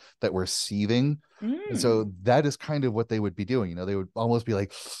emotion that we're seething. And so that is kind of what they would be doing. They would almost be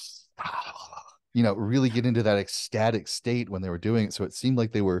like, really get into that ecstatic state when they were doing it. So it seemed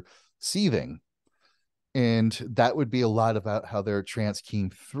like they were seething. And that would be a lot about how their trance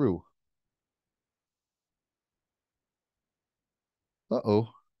came through. Uh-oh.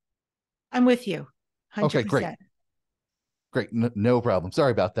 I'm with you. 100%. Okay, great. No problem.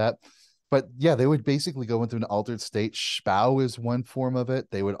 Sorry about that. But yeah, they would basically go into an altered state. Spau is one form of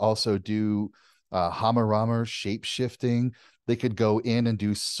it. They would also do Hamaramer, shape shifting. They could go in and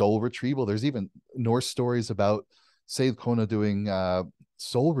do soul retrieval. There's even Norse stories about Seith Kona doing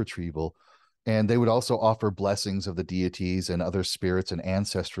soul retrieval. And they would also offer blessings of the deities and other spirits and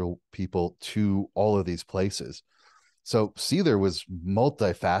ancestral people to all of these places. So Seither was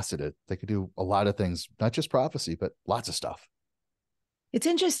multifaceted. They could do a lot of things, not just prophecy, but lots of stuff. It's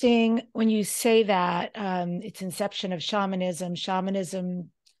interesting when you say that it's inception of shamanism. Shamanism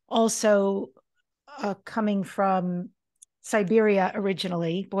also coming from Siberia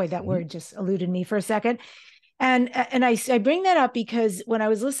originally. Boy, that word just eluded me for a second. And I bring that up because when I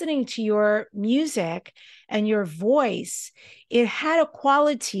was listening to your music and your voice, it had a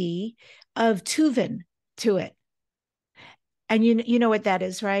quality of Tuvan to it. And you know what that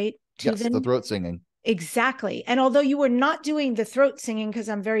is, right? Yes, the Tuvan? throat singing. Exactly. And although you were not doing the throat singing, because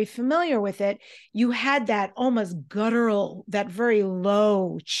I'm very familiar with it, you had that almost guttural, that very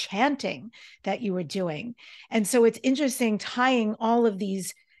low chanting that you were doing. And so it's interesting tying all of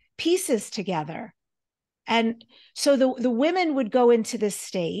these pieces together. And so the women would go into this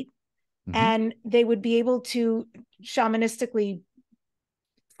state and they would be able to shamanistically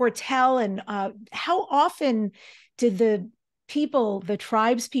foretell. And how often did the people, the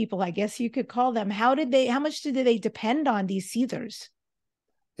tribes people, I guess you could call them, how much did they depend on these seethers?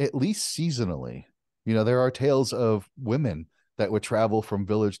 At least seasonally. There are tales of women that would travel from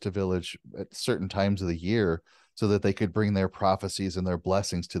village to village at certain times of the year so that they could bring their prophecies and their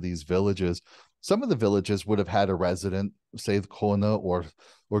blessings to these villages. Some of the villages would have had a resident, say the Kona or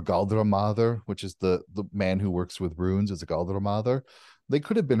Galdramather, which is the man who works with runes as a Galdramather. They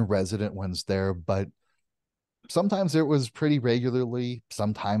could have been resident ones there, but sometimes it was pretty regularly.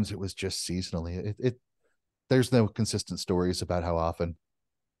 Sometimes it was just seasonally. There's no consistent stories about how often.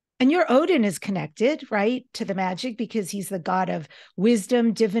 And your Odin is connected, right, to the magic because he's the god of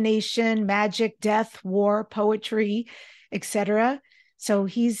wisdom, divination, magic, death, war, poetry, etc. So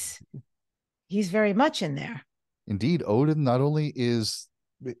he's very much in there. Indeed, Odin not only is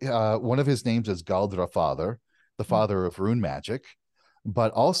one of his names is Galdra Father, the father of rune magic,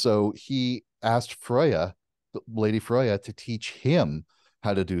 but also he asked Freya, Lady Freya, to teach him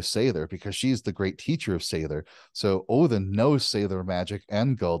how to do Seidr because she's the great teacher of Seidr. So Odin knows Seidr magic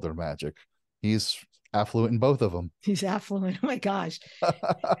and Galdr magic. He's affluent in both of them. He's affluent. Oh my gosh.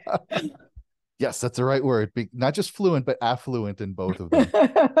 Yes, that's the right word. Not just fluent, but affluent in both of them.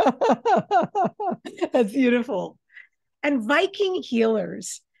 That's beautiful. And Viking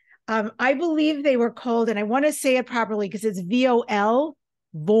healers, I believe they were called, and I want to say it properly because it's VOL,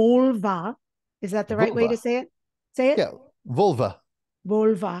 Volva. Is that the right way to Vulva. say it? Say it? Yeah, vulva.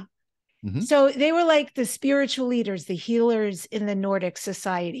 Volva. Mm-hmm. So they were like the spiritual leaders, the healers in the Nordic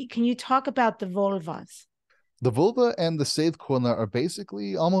society. Can you talk about the Volvas? The vulva and the Seidkona are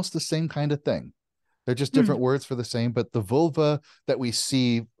basically almost the same kind of thing. They're just Hmm. different words for the same, but the vulva that we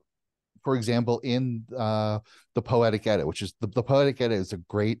see, for example, in the Poetic Edda, which is the Poetic Edda is a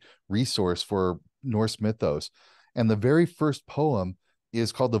great resource for Norse mythos. And the very first poem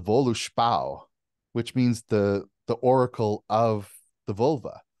is called the Voluspau, which means the oracle of the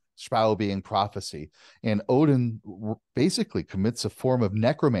vulva, Spau being prophecy. And Odin basically commits a form of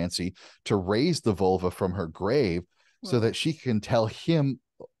necromancy to raise the vulva from her grave so Whoa. that she can tell him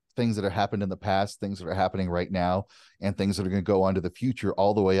things that have happened in the past, things that are happening right now, and things that are going to go on to the future,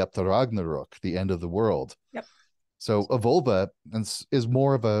 all the way up to Ragnarok, the end of the world. Yep. So a vulva is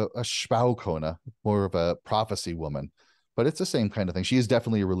more of a Spaukona, more of a prophecy woman, but it's the same kind of thing. She is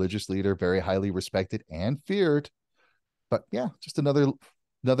definitely a religious leader, very highly respected and feared. But yeah, just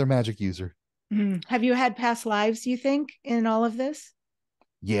another magic user. Have you had past lives, you think, in all of this?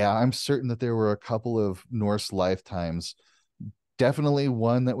 Yeah, I'm certain that there were a couple of Norse lifetimes. Definitely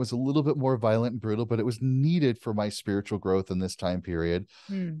one that was a little bit more violent and brutal, but it was needed for my spiritual growth in this time period.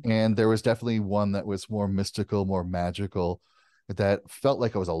 Mm. And there was definitely one that was more mystical, more magical, that felt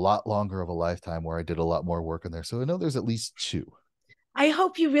like it was a lot longer of a lifetime where I did a lot more work in there. So I know there's at least two. I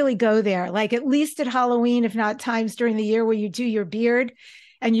hope you really go there, like at least at Halloween, if not times during the year where you do your beard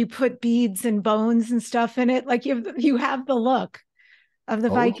and you put beads and bones and stuff in it. Like you have the look of the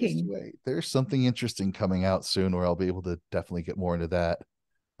Oh, just Viking. wait. There's something interesting coming out soon where I'll be able to definitely get more into that.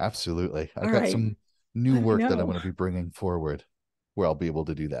 Absolutely. I've All got right. some new Let me work that I'm know. going to be bringing forward where I'll be able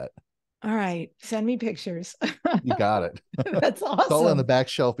to do that. All right. Send me pictures. You got it. That's It's all on the awesome. back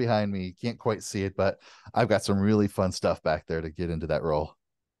shelf behind me. You can't quite see it, but I've got some really fun stuff back there to get into that role.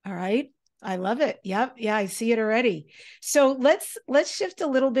 All right. I love it. Yep. Yeah, I see it already. So let's shift a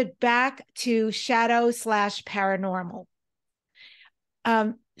little bit back to shadow slash paranormal.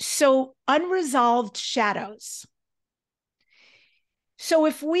 So unresolved shadows. So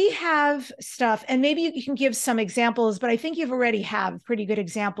if we have stuff, and maybe you can give some examples, but I think you've already have pretty good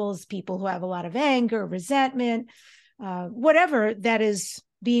examples, people who have a lot of anger, resentment, whatever that is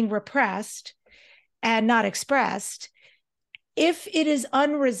being repressed and not expressed. If it is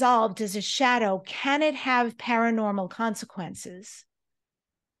unresolved as a shadow, can it have paranormal consequences?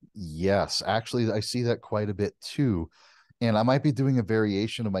 Yes, actually, I see that quite a bit too. And I might be doing a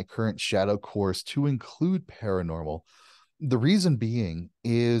variation of my current shadow course to include paranormal. The reason being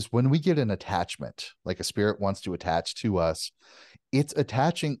is when we get an attachment, like a spirit wants to attach to us, it's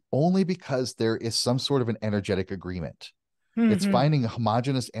attaching only because there is some sort of an energetic agreement. It's finding a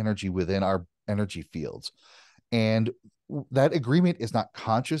homogeneous energy within our energy fields. And that agreement is not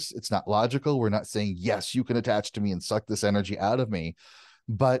conscious. It's not logical. We're not saying, yes, you can attach to me and suck this energy out of me.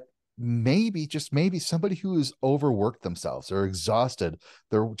 But maybe, just maybe, somebody who has overworked themselves or exhausted,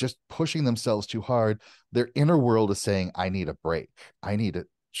 they're just pushing themselves too hard. Their inner world is saying, I need a break. I need to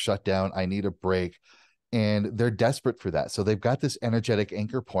shut down. I need a break. And they're desperate for that. So they've got this energetic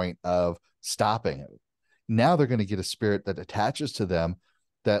anchor point of stopping it. Now they're going to get a spirit that attaches to them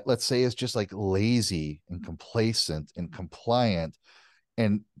that, let's say, is just like lazy and complacent and compliant.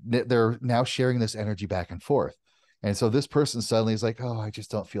 And they're now sharing this energy back and forth. And so this person suddenly is like, oh, I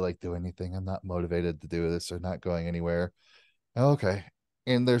just don't feel like doing anything. I'm not motivated to do this or not going anywhere. Okay.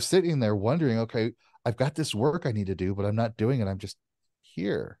 And they're sitting there wondering, okay, I've got this work I need to do, but I'm not doing it. I'm just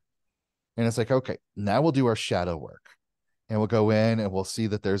here. And it's like, okay, now we'll do our shadow work. And we'll go in and we'll see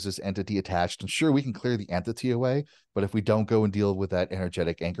that there's this entity attached. And sure, we can clear the entity away. But if we don't go and deal with that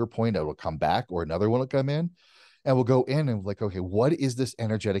energetic anchor point, it will come back or another one will come in. And we'll go in and like, okay, what is this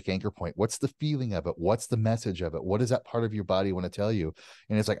energetic anchor point? What's the feeling of it? What's the message of it? What does that part of your body want to tell you?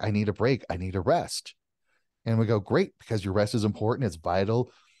 And it's like, I need a break. I need a rest. And we go, great, because your rest is important. It's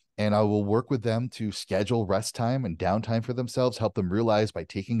vital. And I will work with them to schedule rest time and downtime for themselves, help them realize by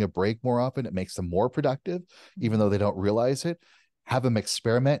taking a break more often, it makes them more productive, even though they don't realize it. Have them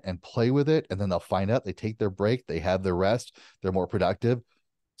experiment and play with it. And then they'll find out they take their break, they have their rest, they're more productive.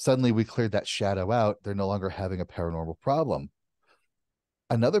 Suddenly we cleared that shadow out. They're no longer having a paranormal problem.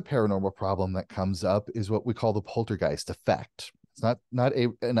 Another paranormal problem that comes up is what we call the poltergeist effect. It's not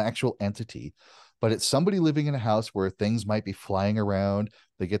an actual entity, but it's somebody living in a house where things might be flying around.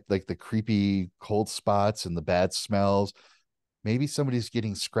 They get like the creepy cold spots and the bad smells. Maybe somebody's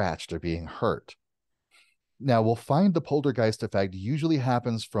getting scratched or being hurt. Now, we'll find the poltergeist effect usually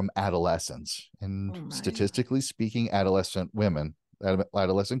happens from adolescence. And statistically speaking, adolescent women,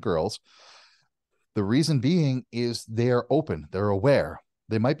 adolescent girls, the reason being is they're open, they're aware.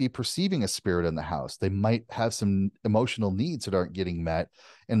 They might be perceiving a spirit in the house. They might have some emotional needs that aren't getting met.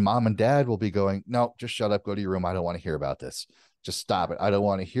 And mom and dad will be going, no, just shut up, go to your room. I don't want to hear about this. Just stop it. I don't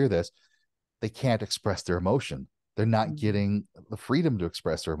want to hear this. They can't express their emotion. They're not getting the freedom to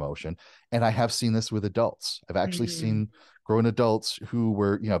express their emotion. And I have seen this with adults. I've actually seen grown adults who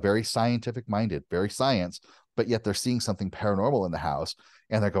were, very scientific minded, very science, but yet they're seeing something paranormal in the house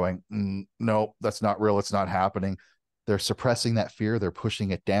and they're going, no, that's not real. It's not happening. They're suppressing that fear. They're pushing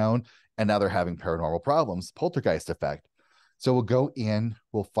it down. And now they're having paranormal problems, poltergeist effect. So we'll go in,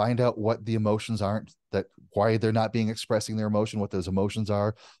 we'll find out what the emotions aren't, that why they're not being expressing their emotion, what those emotions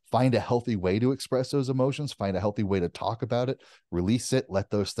are, find a healthy way to express those emotions, find a healthy way to talk about it, release it,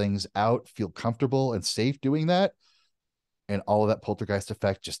 let those things out, feel comfortable and safe doing that. And all of that poltergeist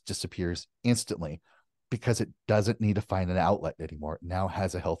effect just disappears instantly because it doesn't need to find an outlet anymore. It now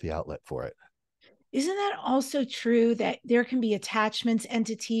has a healthy outlet for it. Isn't that also true that there can be attachments,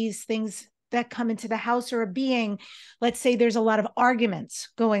 entities, things that come into the house or a being? Let's say there's a lot of arguments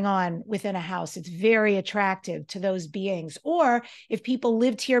going on within a house. It's very attractive to those beings. Or if people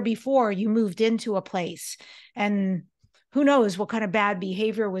lived here before, you moved into a place and who knows what kind of bad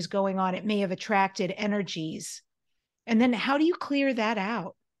behavior was going on. It may have attracted energies. And then how do you clear that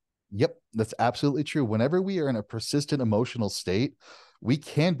out? Yep, that's absolutely true. Whenever we are in a persistent emotional state, we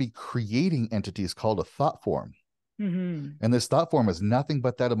can be creating entities called a thought form. And this thought form is nothing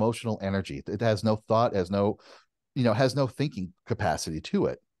but that emotional energy. It has no thought, has no thinking capacity to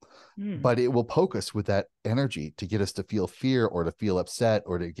it. But it will poke us with that energy to get us to feel fear or to feel upset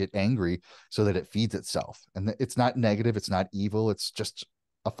or to get angry so that it feeds itself. And it's not negative, it's not evil, it's just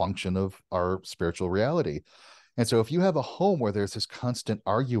a function of our spiritual reality. And so if you have a home where there's this constant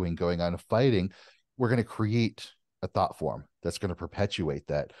arguing going on and fighting, we're going to create a thought form that's going to perpetuate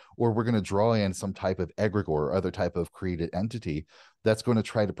that, or we're going to draw in some type of egregore or other type of created entity that's going to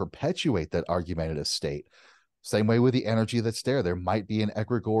try to perpetuate that argumentative state. Same way with the energy that's there. There might be an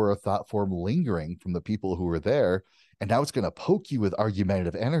egregore or a thought form lingering from the people who were there, and now it's going to poke you with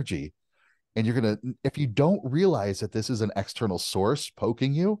argumentative energy. And you're going to, if you don't realize that this is an external source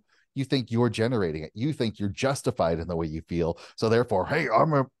poking you, you think you're generating it. You think you're justified in the way you feel. So therefore, hey, I'm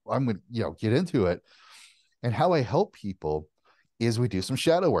going to, get into it. And how I help people is we do some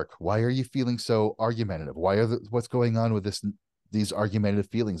shadow work. Why are you feeling so argumentative? What's going on with these argumentative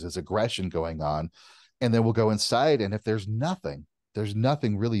feelings, this aggression going on? And then we'll go inside. And if there's nothing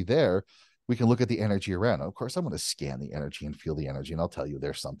really there, we can look at the energy around. Of course, I'm going to scan the energy and feel the energy, and I'll tell you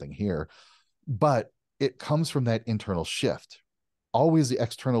there's something here. But it comes from that internal shift. always the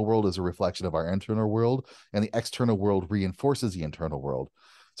external world is a reflection of our internal world, and the external world reinforces the internal world.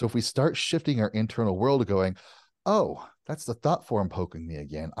 So if we start shifting our internal world to going, oh, that's the thought form poking me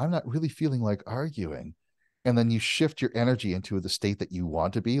again, I'm not really feeling like arguing. And then you shift your energy into the state that you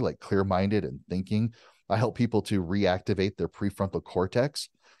want to be, like clear-minded and thinking. I help people to reactivate their prefrontal cortex,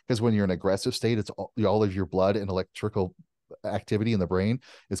 because when you're in an aggressive state, it's all of your blood and electrical activity in the brain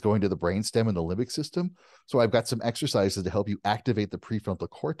is going to the brainstem and the limbic system. So I've got some exercises to help you activate the prefrontal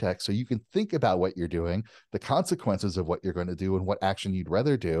cortex so you can think about what you're doing, the consequences of what you're going to do, and what action you'd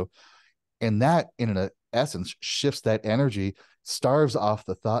rather do. And that, in an essence, shifts that energy, starves off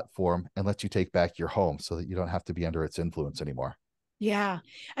the thought form, and lets you take back your home so that you don't have to be under its influence anymore. Yeah.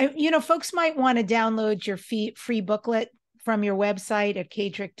 Folks might want to download your free booklet from your website at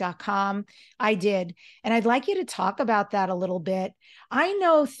kaedrich.com. I did. And I'd like you to talk about that a little bit. I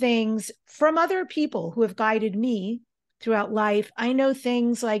know things from other people who have guided me throughout life. I know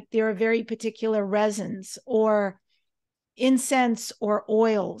things like there are very particular resins or incense or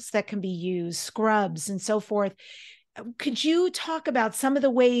oils that can be used, scrubs and so forth. Could you talk about some of the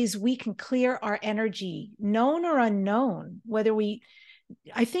ways we can clear our energy, known or unknown,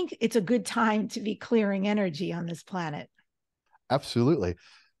 I think it's a good time to be clearing energy on this planet. Absolutely.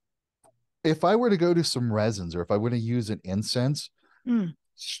 If I were to go to some resins, or if I were to use an incense,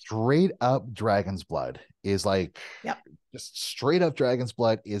 straight up dragon's blood is like, yep. Just straight up dragon's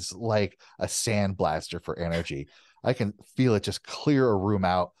blood is like a sandblaster for energy. I can feel it just clear a room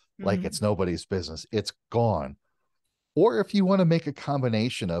out like it's nobody's business. It's gone. Or if you want to make a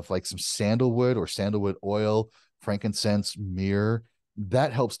combination of like some sandalwood or sandalwood oil, frankincense, myrrh,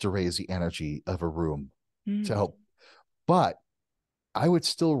 that helps to raise the energy of a room to help. But I would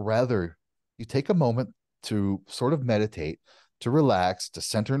still rather you take a moment to sort of meditate, to relax, to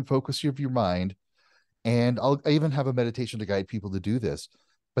center and focus of your mind. And I even have a meditation to guide people to do this.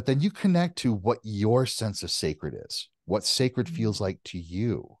 But then you connect to what your sense of sacred is, what sacred feels like to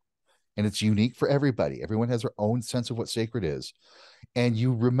you. And it's unique for everybody. Everyone has their own sense of what sacred is. And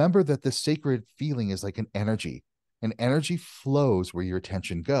you remember that the sacred feeling is like an energy. And energy flows where your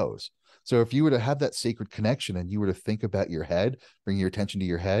attention goes. So if you were to have that sacred connection and you were to think about your head, bring your attention to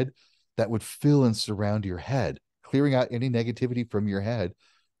your head, that would fill and surround your head, clearing out any negativity from your head,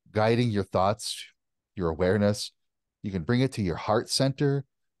 guiding your thoughts, your awareness. You can bring it to your heart center.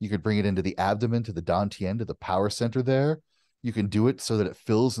 You could bring it into the abdomen, to the dantian, to the power center there. You can do it so that it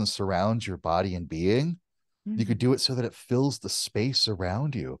fills and surrounds your body and being. You could do it so that it fills the space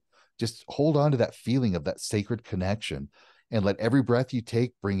around you. Just hold on to that feeling of that sacred connection, and let every breath you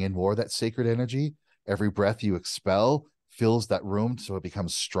take bring in more of that sacred energy. Every breath you expel fills that room so it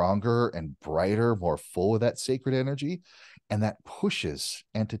becomes stronger and brighter, more full of that sacred energy. And that pushes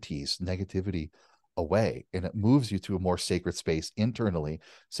entities, negativity away, and it moves you to a more sacred space internally,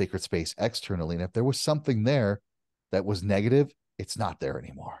 sacred space externally. And if there was something there that was negative, it's not there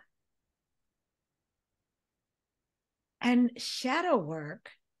anymore. And shadow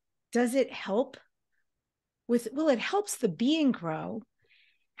work, does it help it helps the being grow.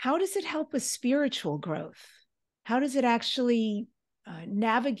 How does it help with spiritual growth? How does it actually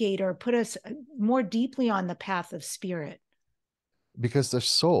navigate or put us more deeply on the path of spirit? Because the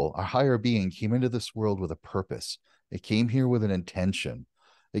soul, our higher being, came into this world with a purpose. It came here with an intention.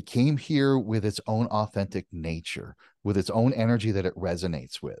 It came here with its own authentic nature, with its own energy that it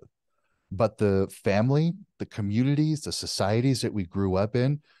resonates with. But the family, the communities, the societies that we grew up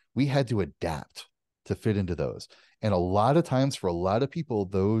in, we had to adapt to fit into those. And a lot of times, for a lot of people,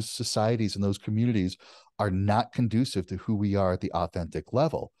 those societies and those communities are not conducive to who we are at the authentic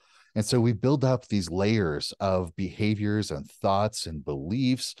level. And so we build up these layers of behaviors and thoughts and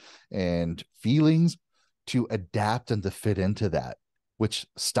beliefs and feelings to adapt and to fit into that, which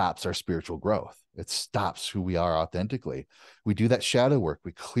stops our spiritual growth. It stops who we are authentically. We do that shadow work.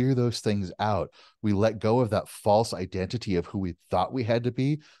 We clear those things out. We let go of that false identity of who we thought we had to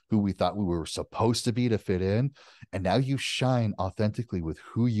be, who we thought we were supposed to be to fit in. And now you shine authentically with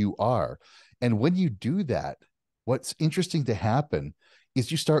who you are. And when you do that, what's interesting to happen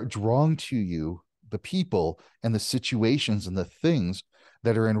is you start drawing to you the people and the situations and the things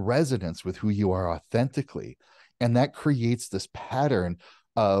that are in resonance with who you are authentically. And that creates this pattern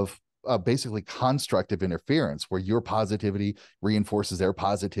of basically constructive interference where your positivity reinforces their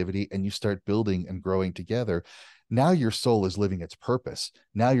positivity, and you start building and growing together. Now your soul is living its purpose.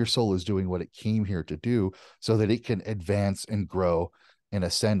 Now your soul is doing what it came here to do so that it can advance and grow and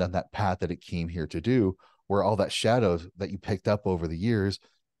ascend on that path that it came here to do, where all that shadow that you picked up over the years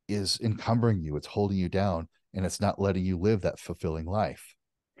is encumbering you. It's holding you down, and it's not letting you live that fulfilling life.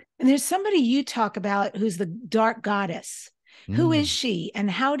 And there's somebody you talk about who's the dark goddess. Who is Mm. she and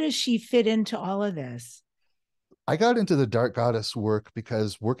how does she fit into all of this? I got into the dark goddess work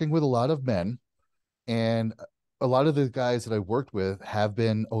because working with a lot of men, and a lot of the guys that I worked with have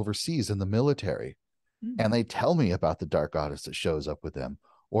been overseas in the military, and they tell me about the dark goddess that shows up with them.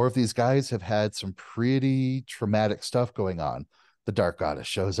 Or if these guys have had some pretty traumatic stuff going on, the dark goddess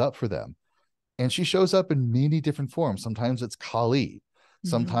shows up for them. And she shows up in many different forms. Sometimes it's Kali, Mm-hmm.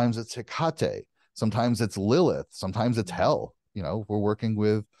 sometimes it's Hecate, sometimes it's Lilith, sometimes it's hell. You know, we're working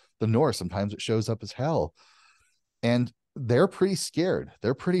with the Norse, sometimes it shows up as hell. And they're pretty scared.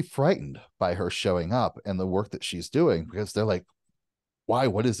 They're pretty frightened by her showing up and the work that she's doing, because they're like, why?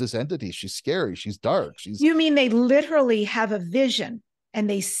 What is this entity? She's scary. She's dark. She's, You mean they literally have a vision and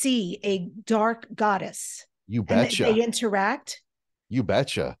they see a dark goddess you and they betcha. interact? You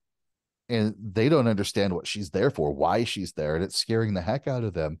betcha. And they don't understand what she's there for, why she's there, and it's scaring the heck out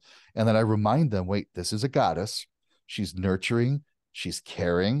of them. And then I remind them, wait, this is a goddess. She's nurturing, she's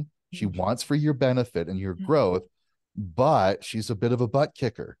caring, she wants for your benefit and your growth, but she's a bit of a butt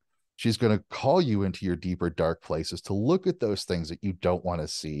kicker. She's going to call you into your deeper dark places to look at those things that you don't want to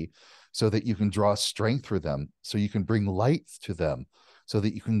see, so that you can draw strength for them, so you can bring light to them, so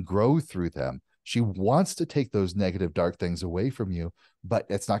that you can grow through them. She wants to take those negative dark things away from you, but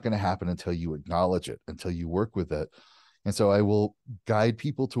it's not going to happen until you acknowledge it, until you work with it. And so I will guide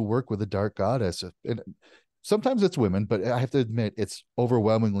people to work with a dark goddess. And sometimes it's women, but I have to admit it's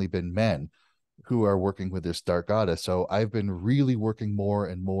overwhelmingly been men who are working with this dark goddess. So I've been really working more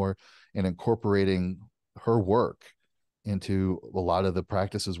and more and incorporating her work into a lot of the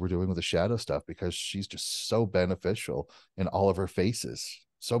practices we're doing with the shadow stuff, because she's just so beneficial in all of her faces,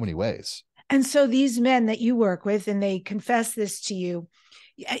 so many ways. And so these men that you work with, and they confess this to you,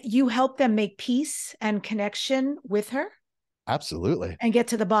 you help them make peace and connection with her Absolutely. and get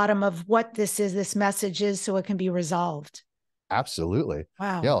to the bottom of what this message is, so it can be resolved. Absolutely.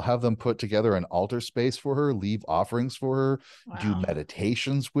 Yeah, Wow. I'll have them put together an altar space for her, leave offerings for her, do Wow.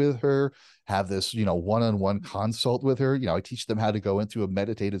 meditations with her, have this, one-on-one consult with her. I teach them how to go into a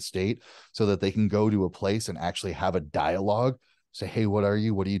meditative state so that they can go to a place and actually have a dialogue. Say, hey, what are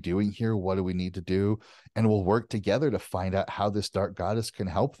you? What are you doing here? What do we need to do? And we'll work together to find out how this dark goddess can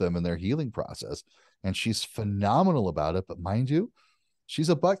help them in their healing process. And she's phenomenal about it. But mind you, she's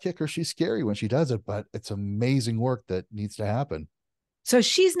a butt kicker. She's scary when she does it, but it's amazing work that needs to happen. So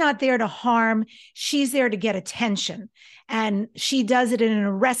she's not there to harm. She's there to get attention. And she does it in an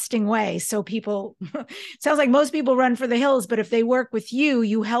arresting way. So people, sounds like most people run for the hills, but if they work with you,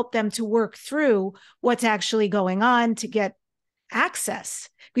 you help them to work through what's actually going on to get access,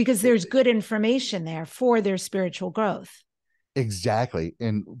 because there's good information there for their spiritual growth. Exactly.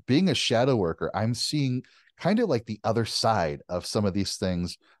 And being a shadow worker, I'm seeing kind of like the other side of some of these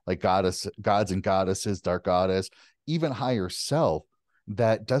things, like gods and goddesses, dark goddess, even higher self,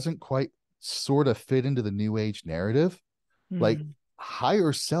 that doesn't quite sort of fit into the new age narrative. Like, Mm.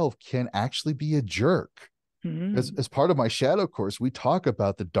 higher self can actually be a jerk. As, Mm. as part of my shadow course, we talk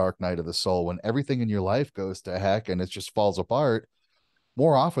about the dark night of the soul, when everything in your life goes to heck and it just falls apart.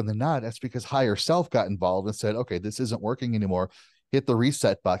 More often than not, that's because higher self got involved and said, okay, this isn't working anymore. Hit the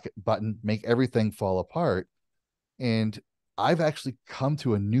reset button, make everything fall apart. And I've actually come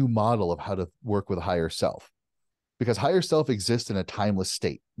to a new model of how to work with higher self, because higher self exists in a timeless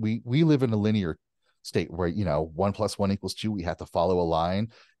state. We live in a linear state where, 1 + 1 = 2. We have to follow a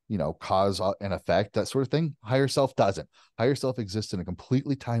line, cause and effect, that sort of thing. Higher self doesn't. Higher self exists in a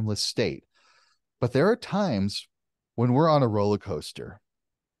completely timeless state. But there are times when we're on a roller coaster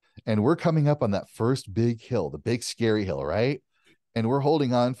and we're coming up on that first big hill, the big scary hill, right? And we're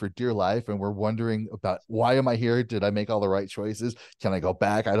holding on for dear life and we're wondering about, why am I here? Did I make all the right choices? Can I go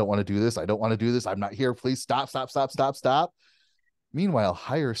back? I don't want to do this. I don't want to do this. I'm not here. Please stop, stop, stop, stop, stop. Meanwhile,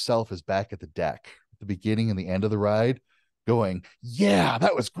 higher self is back at the deck, at the beginning and the end of the ride, going, yeah,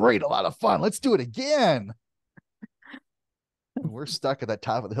 that was great. A lot of fun. Let's do it again. And we're stuck at that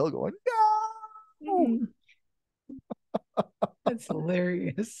top of the hill going, no. Mm. That's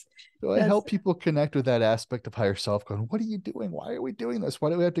hilarious. So I That's help people connect with that aspect of higher self, going, what are you doing? Why are we doing this?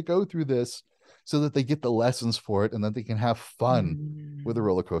 Why do we have to go through this? So that they get the lessons for it and that they can have fun with a mm.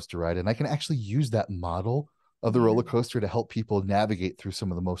 roller coaster ride. And I can actually use that model of the Yeah. roller coaster to help people navigate through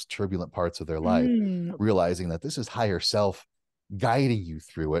some of the most turbulent parts of their life, Mm. realizing that this is higher self guiding you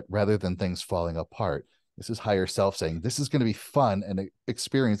through it rather than things falling apart. This is higher self saying, this is going to be fun and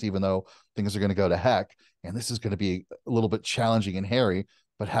experience, even though things are going to go to heck. And this is going to be a little bit challenging and hairy,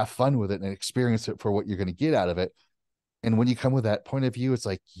 but have fun with it and experience it for what you're going to get out of it. And when you come with that point of view, it's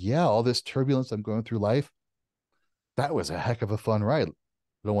like, yeah, all this turbulence I'm going through life, that was a heck of a fun ride. I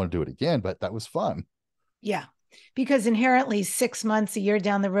don't want to do it again, but that was fun. Yeah. Because inherently 6 months, a year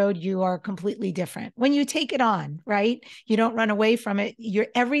down the road, you are completely different. When you take it on, right? You don't run away from it.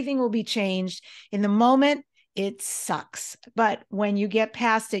 Everything will be changed. In the moment, it sucks. But when you get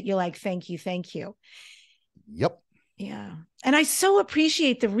past it, you're like, thank you, thank you. Yep. Yeah. And I so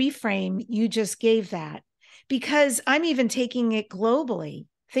appreciate the reframe you just gave that, because I'm even taking it globally,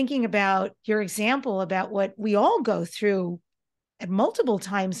 thinking about your example about what we all go through at multiple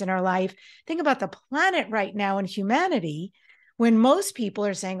times in our life. Think about the planet right now and humanity, when most people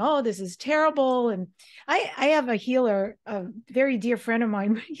are saying, oh, this is terrible. And I have a healer, a very dear friend of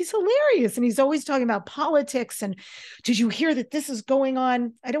mine. He's hilarious. And he's always talking about politics. And did you hear that this is going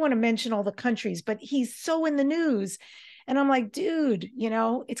on? I don't want to mention all the countries, but he's so in the news. And I'm like, dude,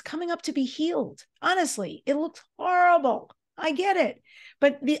 it's coming up to be healed. Honestly, it looks horrible. I get it.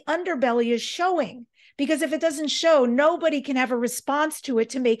 But the underbelly is showing, because if it doesn't show, nobody can have a response to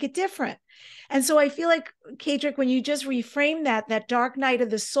it to make it different. And so I feel like, Kaedrich, when you just reframe that dark night of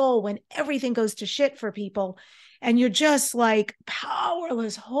the soul, when everything goes to shit for people and you're just like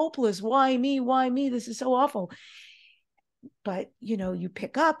powerless, hopeless, why me? Why me? This is so awful. But, you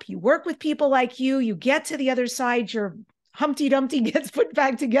pick up, you work with people like you get to the other side, your Humpty Dumpty gets put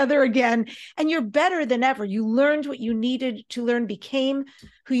back together again, and you're better than ever. You learned what you needed to learn, became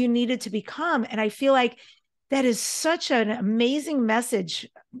who you needed to become. And I feel like that is such an amazing message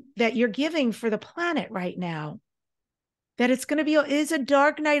that you're giving for the planet right now, that it is a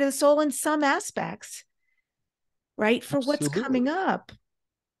dark night of the soul in some aspects, right? For what's coming up.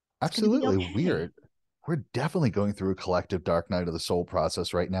 It's Absolutely. okay. We're definitely going through a collective dark night of the soul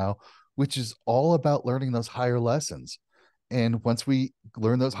process right now, which is all about learning those higher lessons. And once we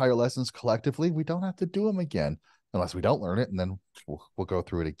learn those higher lessons collectively, we don't have to do them again, unless we don't learn it, and then we'll go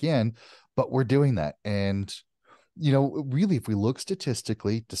through it again. But we're doing that. And, really, if we look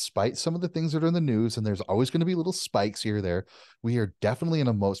statistically, despite some of the things that are in the news, and there's always going to be little spikes here or there, we are definitely in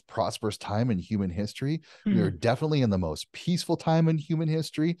a most prosperous time in human history. We are definitely in the most peaceful time in human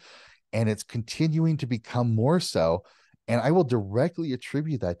history. And it's continuing to become more so. And I will directly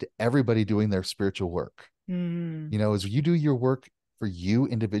attribute that to everybody doing their spiritual work. As you do your work for you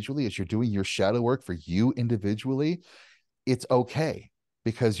individually, as you're doing your shadow work for you individually, it's okay,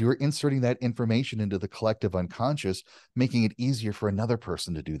 because you're inserting that information into the collective unconscious, making it easier for another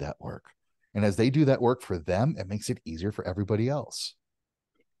person to do that work. And as they do that work for them, it makes it easier for everybody else.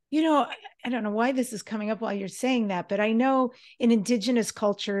 I don't know why this is coming up while you're saying that, but I know in indigenous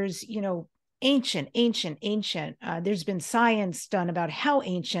cultures, ancient, there's been science done about how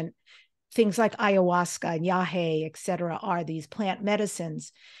ancient things like ayahuasca and yahe, et cetera, are, these plant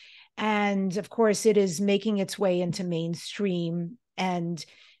medicines. And of course, it is making its way into mainstream. And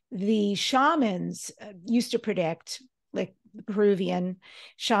the shamans used to predict, like the Peruvian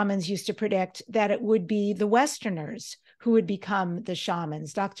shamans used to predict, that it would be the Westerners who would become the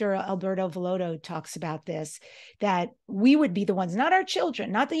shamans. Dr. Alberto Villoldo talks about this, that we would be the ones, not our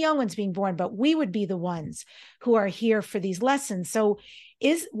children, not the young ones being born, but we would be the ones who are here for these lessons. So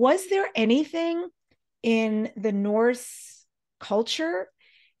was there anything in the Norse culture?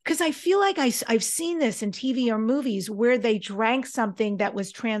 Because I feel like I've seen this in TV or movies where they drank something that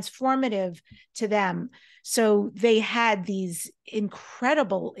was transformative to them. So they had these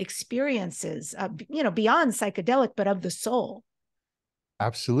incredible experiences, beyond psychedelic, but of the soul.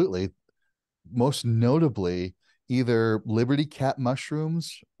 Absolutely. Most notably, either Liberty Cat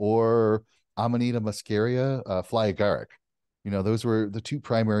mushrooms or Amanita muscaria, fly agaric. Those were the two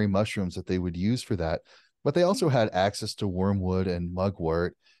primary mushrooms that they would use for that. But they also had access to wormwood and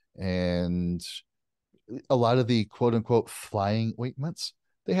mugwort and a lot of the quote unquote flying ointments.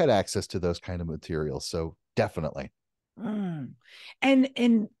 They had access to those kind of materials. So definitely.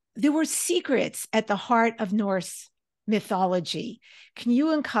 And there were secrets at the heart of Norse mythology. Can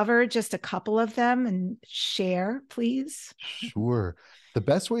you uncover just a couple of them and share, please? Sure. The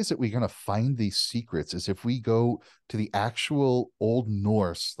best ways that we're going to find these secrets is if we go to the actual Old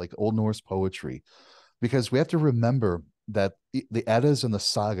Norse, like Old Norse poetry, because we have to remember that the Eddas and the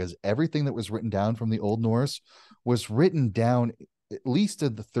sagas, everything that was written down from the Old Norse was written down at least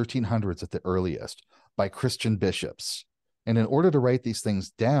in the 1300s at the earliest by Christian bishops. And in order to write these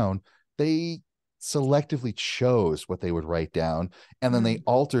things down, they selectively chose what they would write down, and then they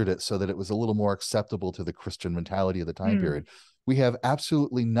altered it so that it was a little more acceptable to the Christian mentality of the time period. We have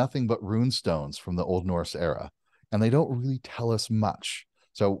absolutely nothing but rune stones from the Old Norse era, and they don't really tell us much.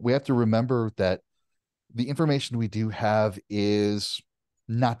 So we have to remember that the information we do have is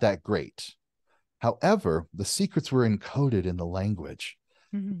not that great. However, the secrets were encoded in the language,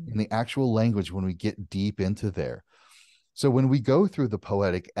 in the actual language when we get deep into there. So when we go through the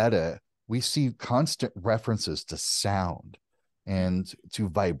Poetic Edda, we see constant references to sound and to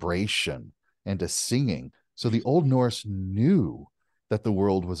vibration and to singing. So the Old Norse knew that the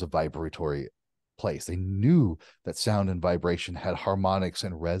world was a vibratory place. They knew that sound and vibration had harmonics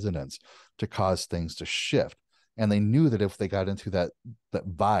and resonance to cause things to shift. And they knew that if they got into that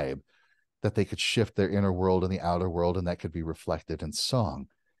vibe, that they could shift their inner world and the outer world, and that could be reflected in song.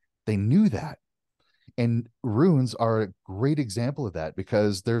 They knew that. And runes are a great example of that,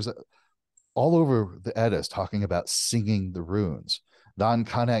 because there's all over the Eddas talking about singing the runes. Dan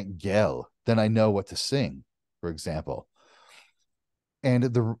kanak gel, then I know what to sing, for example. And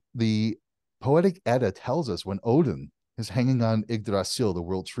the Poetic Edda tells us when Odin is hanging on Yggdrasil, the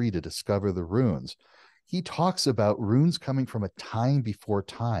world tree, to discover the runes, he talks about runes coming from a time before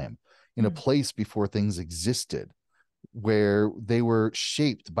time, in a place before things existed, where they were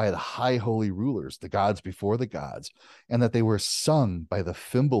shaped by the high holy rulers, the gods before the gods, and that they were sung by the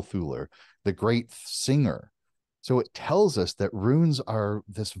Fimbulthulr, the great singer. So it tells us that runes are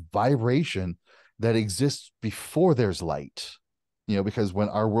this vibration that exists before there's light. Because when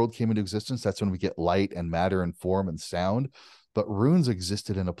our world came into existence, that's when we get light and matter and form and sound. But runes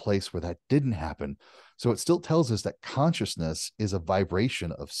existed in a place where that didn't happen. So it still tells us that consciousness is a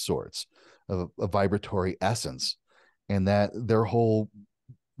vibration of sorts, of a vibratory essence, and that their whole,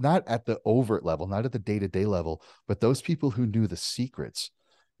 not at the overt level, not at the day-to-day level, but those people who knew the secrets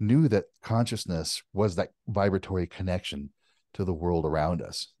knew that consciousness was that vibratory connection to the world around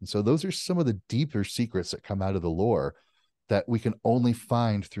us. And so those are some of the deeper secrets that come out of the lore that we can only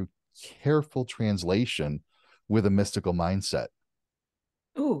find through careful translation with a mystical mindset.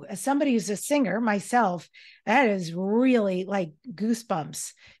 Ooh, as somebody who's a singer myself, that is really like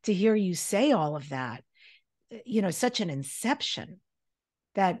goosebumps to hear you say all of that. Such an inception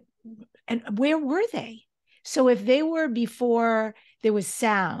that, and where were they? So if they were before there was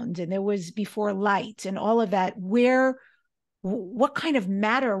sound and there was before light and all of that, what kind of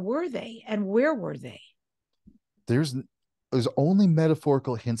matter were they and where were they? There's only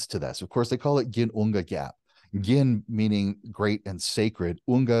metaphorical hints to this. Of course, they call it Gin Unga Gap. Gin meaning great and sacred,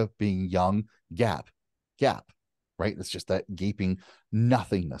 Unga being young, gap, right? It's just that gaping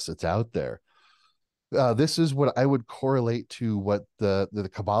nothingness that's out there. This is what I would correlate to what the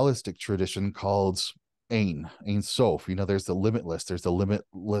Kabbalistic tradition calls Ein Sof. There's the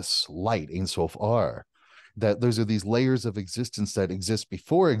limitless light, Ein Sof Ar. That those are these layers of existence that exist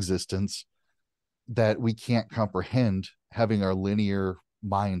before existence that we can't comprehend having our linear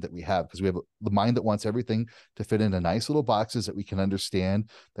mind that we have, because we have the mind that wants everything to fit into nice little boxes that we can understand,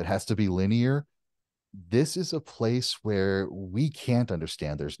 that has to be linear. This is a place where we can't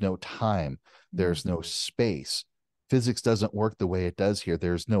understand. There's no time, there's no space. Physics doesn't work the way it does here.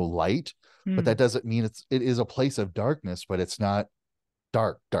 There's no light, but that doesn't mean it is a place of darkness, but it's not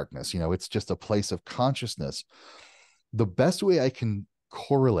darkness. It's just a place of consciousness. The best way I can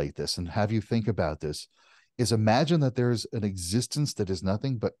correlate this and have you think about this is imagine that there's an existence that is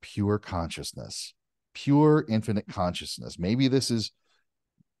nothing but pure consciousness, pure infinite consciousness. Maybe this is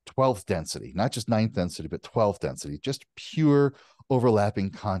 12th density, not just 9th density, but 12th density, just pure overlapping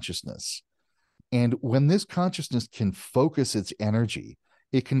consciousness. And when this consciousness can focus its energy,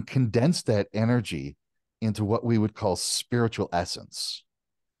 it can condense that energy into what we would call spiritual essence.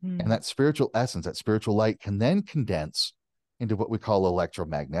 And that spiritual essence, that spiritual light, can then condense into what we call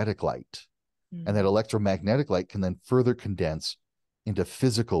electromagnetic light. And that electromagnetic light can then further condense into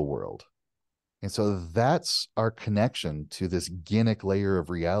physical world. And so that's our connection to this ginic layer of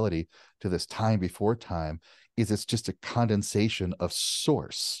reality, to this time before time, is it's just a condensation of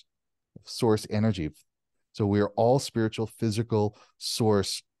source energy. So we are all spiritual, physical,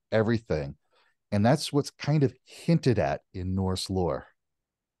 source, everything. And that's what's kind of hinted at in Norse lore.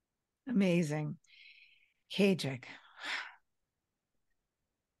 Amazing. Kaedrich,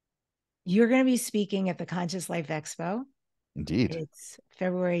 you're going to be speaking at the Conscious Life Expo. Indeed. It's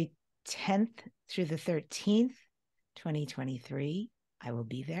February 10th through the 13th, 2023. I will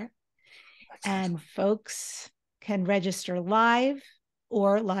be there. Excellent. And folks can register live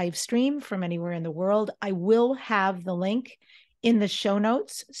or live stream from anywhere in the world. I will have the link in the show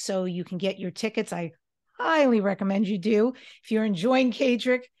notes so you can get your tickets. I highly recommend you do. If you're enjoying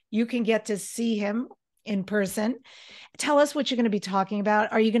Kaedrich, you can get to see him in person. Tell us what you're going to be talking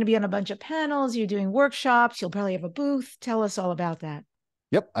about. Are you going to be on a bunch of panels? You're doing workshops? You'll probably have a booth. Tell us all about that.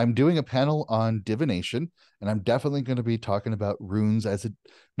 Yep, I'm doing a panel on divination, and I'm definitely going to be talking about runes as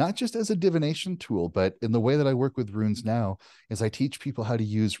not just as a divination tool, but in the way that I work with runes now is I teach people how to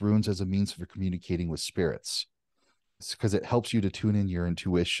use runes as a means for communicating with spirits. It's because it helps you to tune in your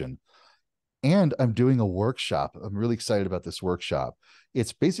intuition. And I'm doing a workshop. I'm really excited about this workshop.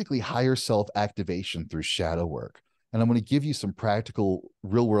 It's basically higher self activation through shadow work. And I'm going to give you some practical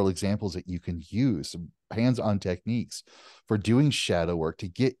real world examples that you can use, some hands on techniques for doing shadow work to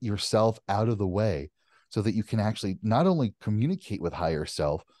get yourself out of the way so that you can actually not only communicate with higher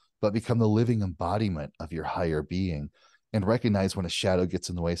self, but become the living embodiment of your higher being and recognize when a shadow gets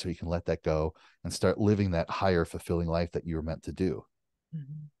in the way so you can let that go and start living that higher, fulfilling life that you were meant to do.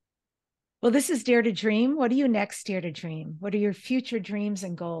 Mm-hmm. Well, this is Dare to Dream. What do you next dare to dream? What are your future dreams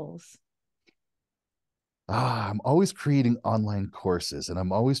and goals? I'm always creating online courses and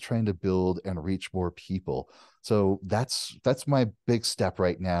I'm always trying to build and reach more people. So that's my big step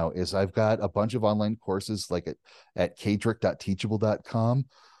right now is I've got a bunch of online courses like at kaedrich.teachable.com.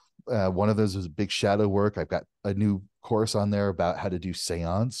 One of those is big shadow work. I've got a new course on there about how to do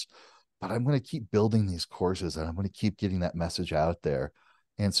séance, but I'm going to keep building these courses and I'm going to keep getting that message out there.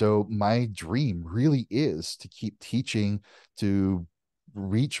 And so my dream really is to keep teaching, to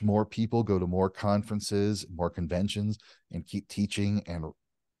reach more people, go to more conferences, more conventions, and keep teaching. And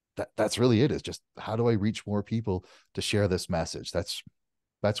that's really it, is just how do I reach more people to share this message? That's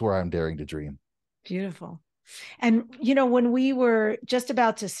where I'm daring to dream. Beautiful. And, you know, when we were just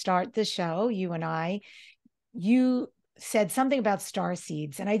about to start the show, you and I, you said something about star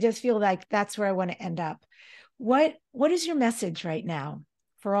seeds. And I just feel like that's where I want to end up. What is your message right now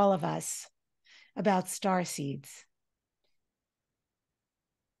for all of us about star seeds?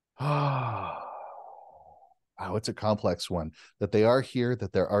 Oh, it's a complex one. That they are here,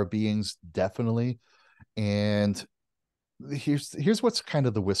 that there are beings, definitely. And here's what's kind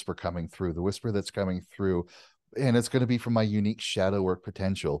of the whisper coming through, the whisper that's coming through, and it's going to be from my unique shadow work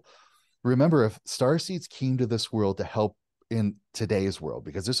potential. Remember, if star seeds came to this world to help in today's world,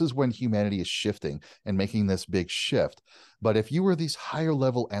 because this is when humanity is shifting and making this big shift. But if you were these higher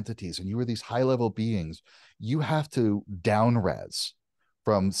level entities and you were these high level beings, you have to down res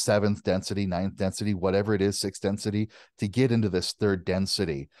from seventh density, ninth density, whatever it is, sixth density, to get into this third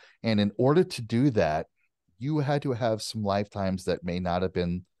density. And in order to do that, you had to have some lifetimes that may not have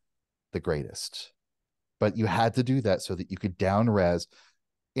been the greatest, but you had to do that so that you could down res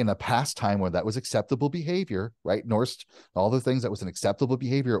in a past time where that was acceptable behavior, right? Norse, all the things that was an acceptable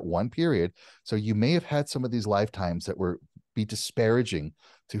behavior at one period. So you may have had some of these lifetimes that were be disparaging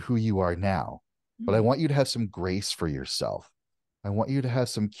to who you are now. But I want you to have some grace for yourself. I want you to have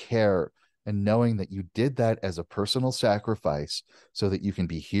some care and knowing that you did that as a personal sacrifice so that you can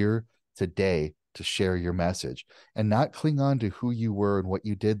be here today to share your message and not cling on to who you were and what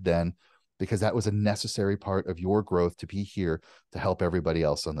you did then, because that was a necessary part of your growth to be here to help everybody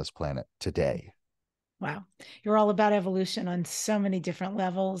else on this planet today. Wow. You're all about evolution on so many different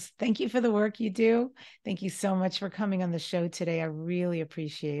levels. Thank you for the work you do. Thank you so much for coming on the show today. I really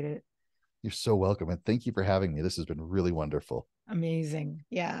appreciate it. You're so welcome. And thank you for having me. This has been really wonderful. Amazing.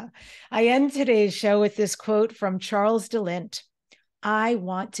 Yeah. I end today's show with this quote from Charles DeLint. I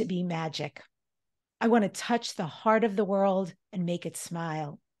want to be magic. I want to touch the heart of the world and make it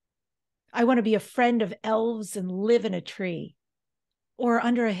smile. I want to be a friend of elves and live in a tree or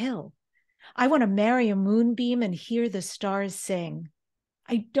under a hill. I want to marry a moonbeam and hear the stars sing.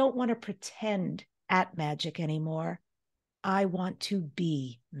 I don't want to pretend at magic anymore. I want to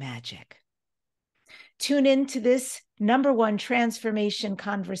be magic. Tune in to this #1 transformation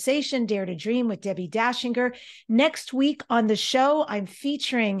conversation, Dare to Dream with Debbi Dachinger. Next week on the show, I'm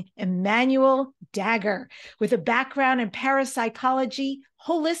featuring Emmanuel Dagger with a background in parapsychology,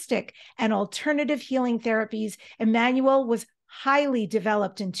 holistic, and alternative healing therapies. Emmanuel was highly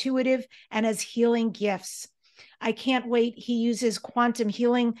developed intuitive and has healing gifts. I can't wait. He uses quantum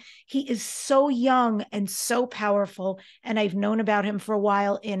healing. He is so young and so powerful, and I've known about him for a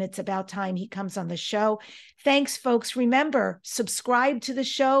while, and it's about time he comes on the show. Thanks, folks. Remember, subscribe to the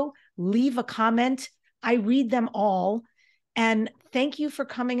show, leave a comment. I read them all. And thank you for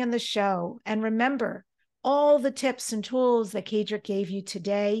coming on the show. And remember, all the tips and tools that Kaedrich gave you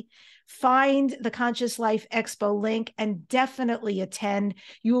today, find the Conscious Life Expo link and definitely attend.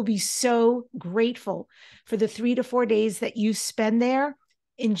 You will be so grateful for the 3 to 4 days that you spend there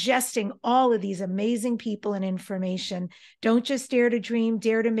ingesting all of these amazing people and information. Don't just dare to dream,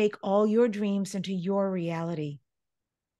 dare to make all your dreams into your reality.